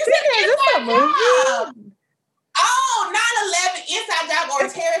it. You said this a movie? Oh, 9/11, inside job or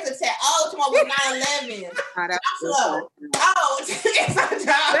terrorist attack. Oh, tomorrow was 9/11. Oh, inside job.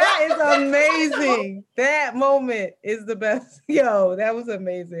 That is amazing. That moment is the best. Yo, that was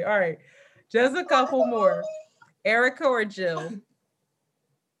amazing. All right. Just a couple more. Erica or Jill?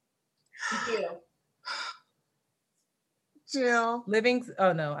 Jill.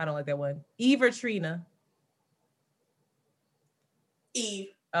 Oh no, I don't like that one. Eve or Trina? Eve.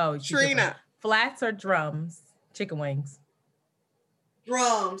 Oh, Trina. Flats or drums? Chicken wings.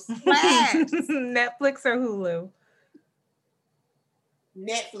 Drums. Flats. Netflix or Hulu?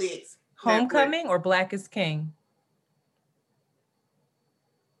 Netflix. Homecoming or Black is King?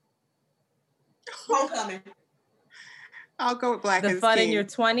 Homecoming. I'll go with Black is King. The fun in your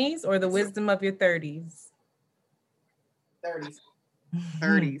 20s or the wisdom of your 30s? 30s.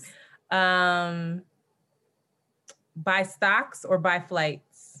 Buy stocks or buy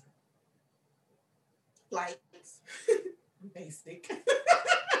flights? Flights. Basic. I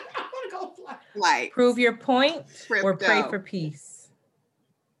want to go flight. Prove your point or pray Crypto. for peace?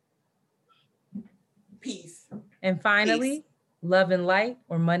 Peace. And finally, love and light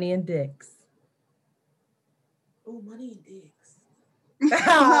or money and dicks? Oh, money and dicks.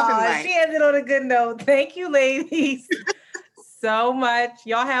 Oh, she ended on a good note. Thank you, ladies, so much.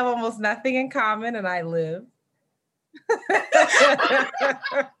 Y'all have almost nothing in common, and I live.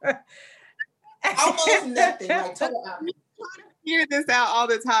 Almost nothing. Like, hear this out all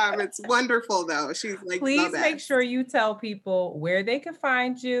the time. It's wonderful, though. She's like, please make sure you tell people where they can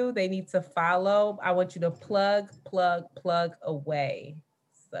find you. They need to follow. I want you to plug away.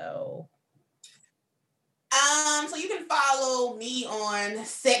 So you can follow me on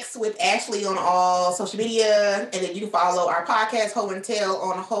Sex with Ashely on all social media, and then you can follow our podcast Ho and Tell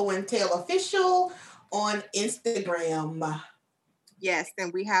on Ho and Tell Official on Instagram. Yes,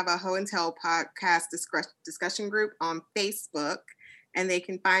 and we have a Ho and Tell podcast discussion group on Facebook, and they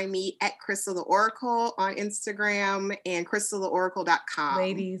can find me at Crystal the Oracle on Instagram and crystaltheoracle.com.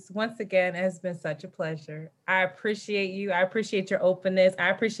 Ladies, once again, it has been such a pleasure. I appreciate you. I appreciate your openness. I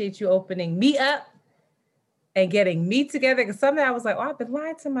appreciate you opening me up and getting me together, because someday I was like, oh, I've been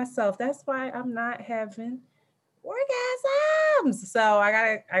lying to myself. That's why I'm not having orgasms. So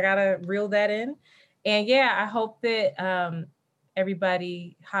I gotta reel that in. And yeah, I hope that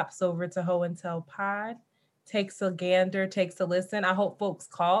everybody hops over to Ho and Tell Pod, takes a gander, takes a listen. I hope folks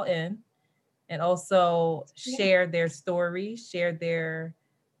call in and also share their stories, share their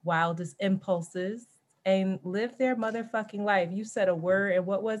wildest impulses, and live their motherfucking life. You said a word, and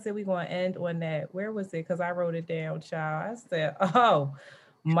what was it? We're going to end on that. Where was it? Because I wrote it down, child. I said, oh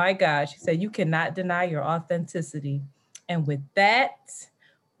my gosh. She said, you cannot deny your authenticity. And with that,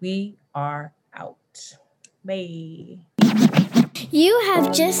 we are out. Bye. You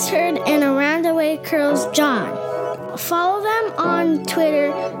have just heard an Around the Way Curls John. Follow them on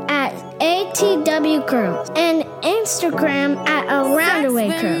Twitter at ATW Curls and Instagram at Around the Way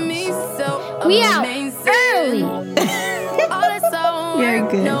Curls. We out early. Very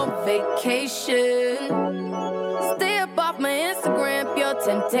good. No vacation. Stay up off my Instagram, pure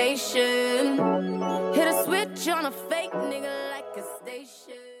temptation. Hit a switch on a fake nigga like a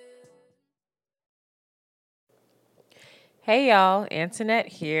station. Hey y'all, Antoinette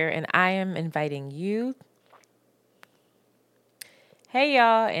here, and I am inviting you. Hey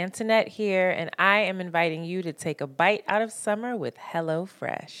y'all, Antoinette here, and I am inviting you to take a bite out of summer with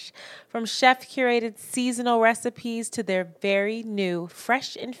HelloFresh. From chef-curated seasonal recipes to their very new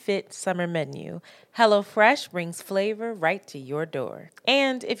fresh and fit summer menu, HelloFresh brings flavor right to your door.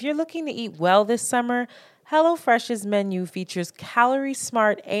 And if you're looking to eat well this summer, HelloFresh's menu features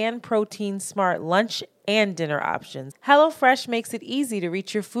calorie-smart and protein-smart lunch and dinner options. HelloFresh makes it easy to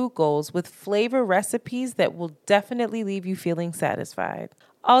reach your food goals with flavor recipes that will definitely leave you feeling satisfied.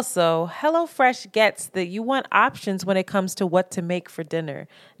 Also, HelloFresh gets that you want options when it comes to what to make for dinner,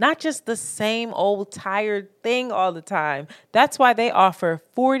 not just the same old tired thing all the time. That's why they offer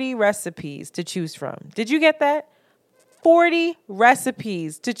 40 recipes to choose from. Did you get that? 40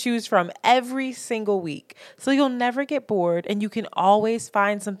 recipes to choose from every single week. So you'll never get bored and you can always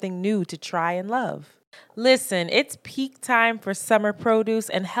find something new to try and love. Listen, it's peak time for summer produce,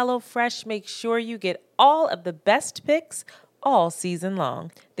 and HelloFresh makes sure you get all of the best picks all season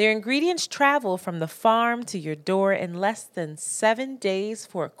long. Their ingredients travel from the farm to your door in less than 7 days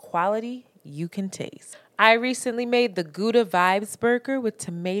for quality you can taste. I recently made the Gouda Vibes burger with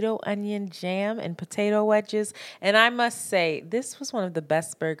tomato, onion, jam, and potato wedges, and I must say, this was one of the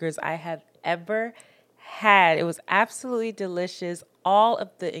best burgers I have ever had. It was absolutely delicious. All of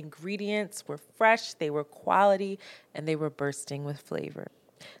the ingredients were fresh, they were quality, and they were bursting with flavor.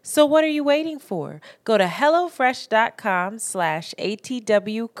 So what are you waiting for? Go to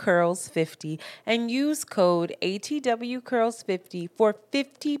HelloFresh.com/ATWCurls50 and use code ATWCurls50 for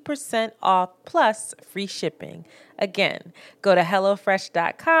 50% off plus free shipping. Again, go to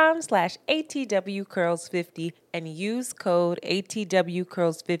HelloFresh.com/ATWCurls50 and use code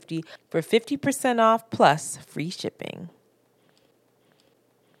ATWCurls50 for 50% off plus free shipping.